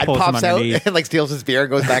Or water the dad and pulls him pops out underneath. and like steals his beer and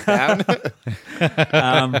goes back down.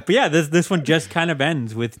 But yeah, this one just kind of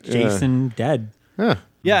ends with Jason dead.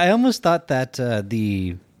 Yeah, I almost thought that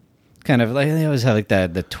the kind of like they always have like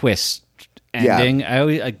the twist ending.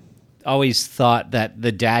 I always thought that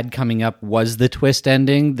the dad coming up was the twist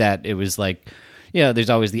ending. That it was like, there's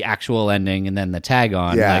always the actual ending and then the tag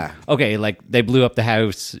on. Yeah. Like, okay, like they blew up the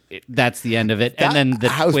house. That's the end of it. And then the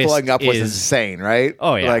house twist blowing up was is- insane, right?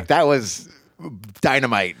 Oh, yeah. Like that was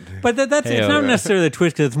dynamite. But that's it's not yeah. necessarily the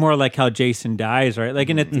twist because it's more like how Jason dies, right? Like,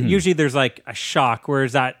 and it usually there's like a shock,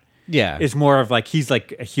 whereas that Yeah. is more of like he's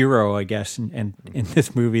like a hero, I guess. And in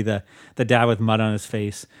this movie, the dad with mud on his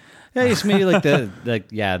face. Yeah, it's maybe like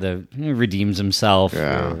the he redeems himself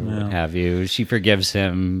or what have you. She forgives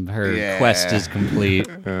him. Her quest is complete.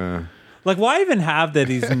 Like, why even have that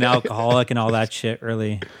he's an alcoholic and all that shit?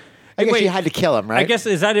 Really, I guess Wait, you had to kill him, right? I guess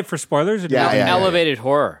is that it for spoilers? Or Yeah, no? yeah. Elevated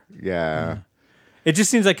horror. Yeah. It just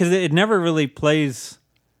seems like because it never really plays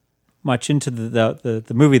much into the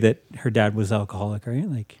movie that her dad was alcoholic, right?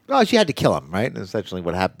 Like, Well, she had to kill him, right? Essentially,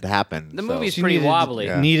 what happened. The so. movie's She pretty needed- wobbly.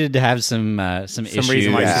 Needed to have some some issues.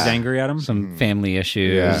 reason why Yeah. she's angry at him. Some family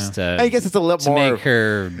issues. Yeah. To, I guess it's a little to more make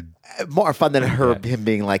her. fun than him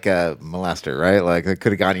being like a molester, right? Like it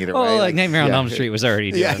could have gone either way. Oh, like Nightmare on yeah. Elm Street was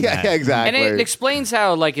already doing Yeah, that. exactly. And it explains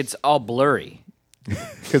how like it's all blurry.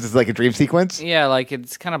 Because it's like a dream sequence. Yeah, like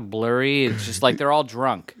it's kind of blurry. It's just like they're all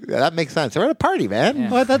drunk. Yeah, that makes sense. They're at a party,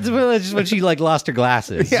 man. Well, that's just when she like lost her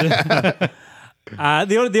glasses. The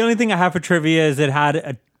only thing I have for trivia is it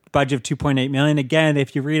had budget of $2.8 million. Again,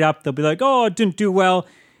 if you read up, they'll be like, oh, it didn't do well.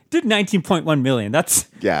 It did $19.1 million. That's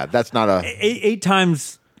that's not a eight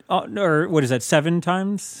times, or what is that, 7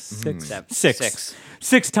 times? Six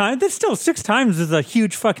times. That's still 6 times is a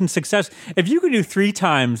huge fucking success. If you could do 3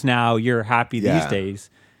 times now, you're happy these days.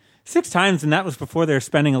 6 times, and that was before they were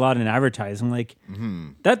spending a lot in advertising. Like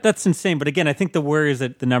that's insane. But again, I think the worry is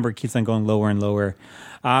that the number keeps on going lower and lower.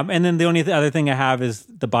 And then the only other thing I have is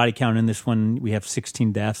the body count in this one. We have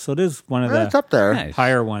 16 deaths, so it is one of it's up there. Nice.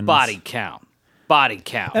 higher ones. Body count.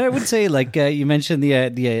 And I would say, like, you mentioned the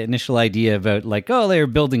initial idea about, like, oh, they were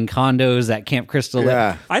building condos at Camp Crystal.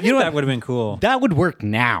 Yeah. I think that would have been cool. That would work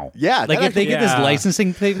now. Yeah, like if they get this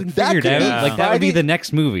licensing thing figured could be out, like that would be the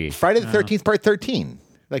next movie. Friday the 13th, part 13.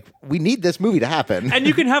 Like, we need this movie to happen. And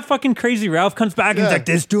you can have fucking Crazy Ralph comes back and he's like,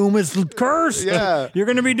 this doom is cursed. Yeah. You're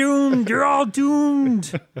going to be doomed. You're all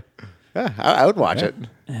doomed. I would watch it.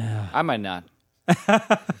 I might not.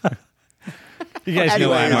 You guys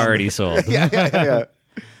know I'm already sold. Yeah.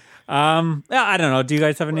 I don't know. Do you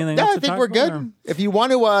guys have anything else I to think talk we're about, good. or? If you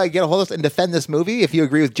want to get a hold of us and defend this movie, if you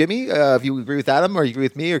agree with Jimmy, if you agree with Adam, or you agree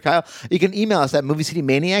with me or Kyle, you can email us at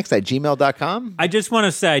moviecitymaniacs@gmail.com. I just want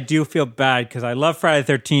to say I do feel bad because I love Friday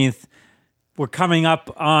the 13th. We're coming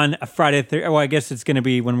up on a Friday. Well, I guess it's going to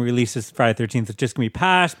be when we release this Friday the 13th. It's just going to be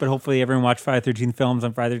past, but hopefully everyone watched Friday the 13th films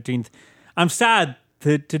on Friday the 13th. I'm sad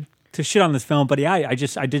to shit on this film, but yeah, I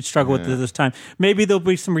did struggle with this time. Maybe there'll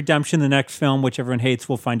be some redemption in the next film, which everyone hates.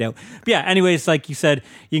 We'll find out. But yeah, anyways, like you said,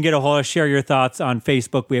 you can get a hold of us, share your thoughts on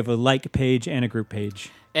Facebook. We have a like page and a group page.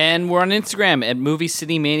 And we're on Instagram at Movie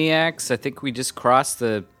City Maniacs. I think we just crossed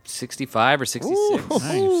the 65 or 66. Nice.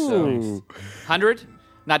 100?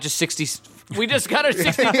 Not just 60. We just got our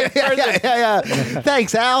 65th birthday. Yeah.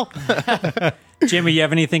 Thanks, Al. Jimmy, you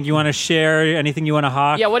have anything you want to share? Anything you want to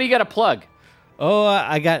hawk? Yeah, what do you got to plug? Oh,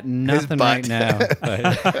 I got nothing right now. But-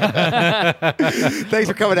 Thanks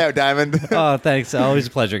for coming out, Diamond. oh, thanks. Always a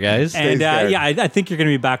pleasure, guys. And scared. I think you're going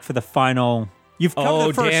to be back for the final. You've covered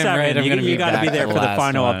the first damn 7. right, I'm gonna you be got to be back there for for the the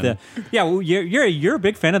final last of the. one. Yeah, well, you're a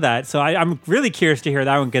big fan of that, so I'm really curious to hear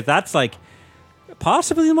that one because that's like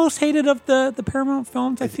possibly the most hated of the Paramount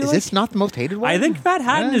films. I feel Is like this not the most hated one? I think Mad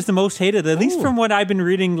Hatten is the most hated, at least from what I've been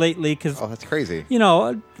reading lately. Because that's crazy. you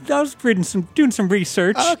know, I was doing some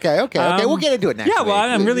research. Okay. We'll get into it next Yeah, well,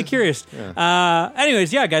 week. I'm really curious.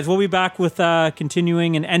 Anyways, yeah, guys, we'll be back with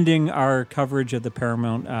continuing and ending our coverage of the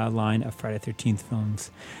Paramount line of Friday the 13th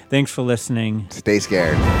films. Thanks for listening. Stay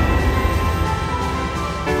scared.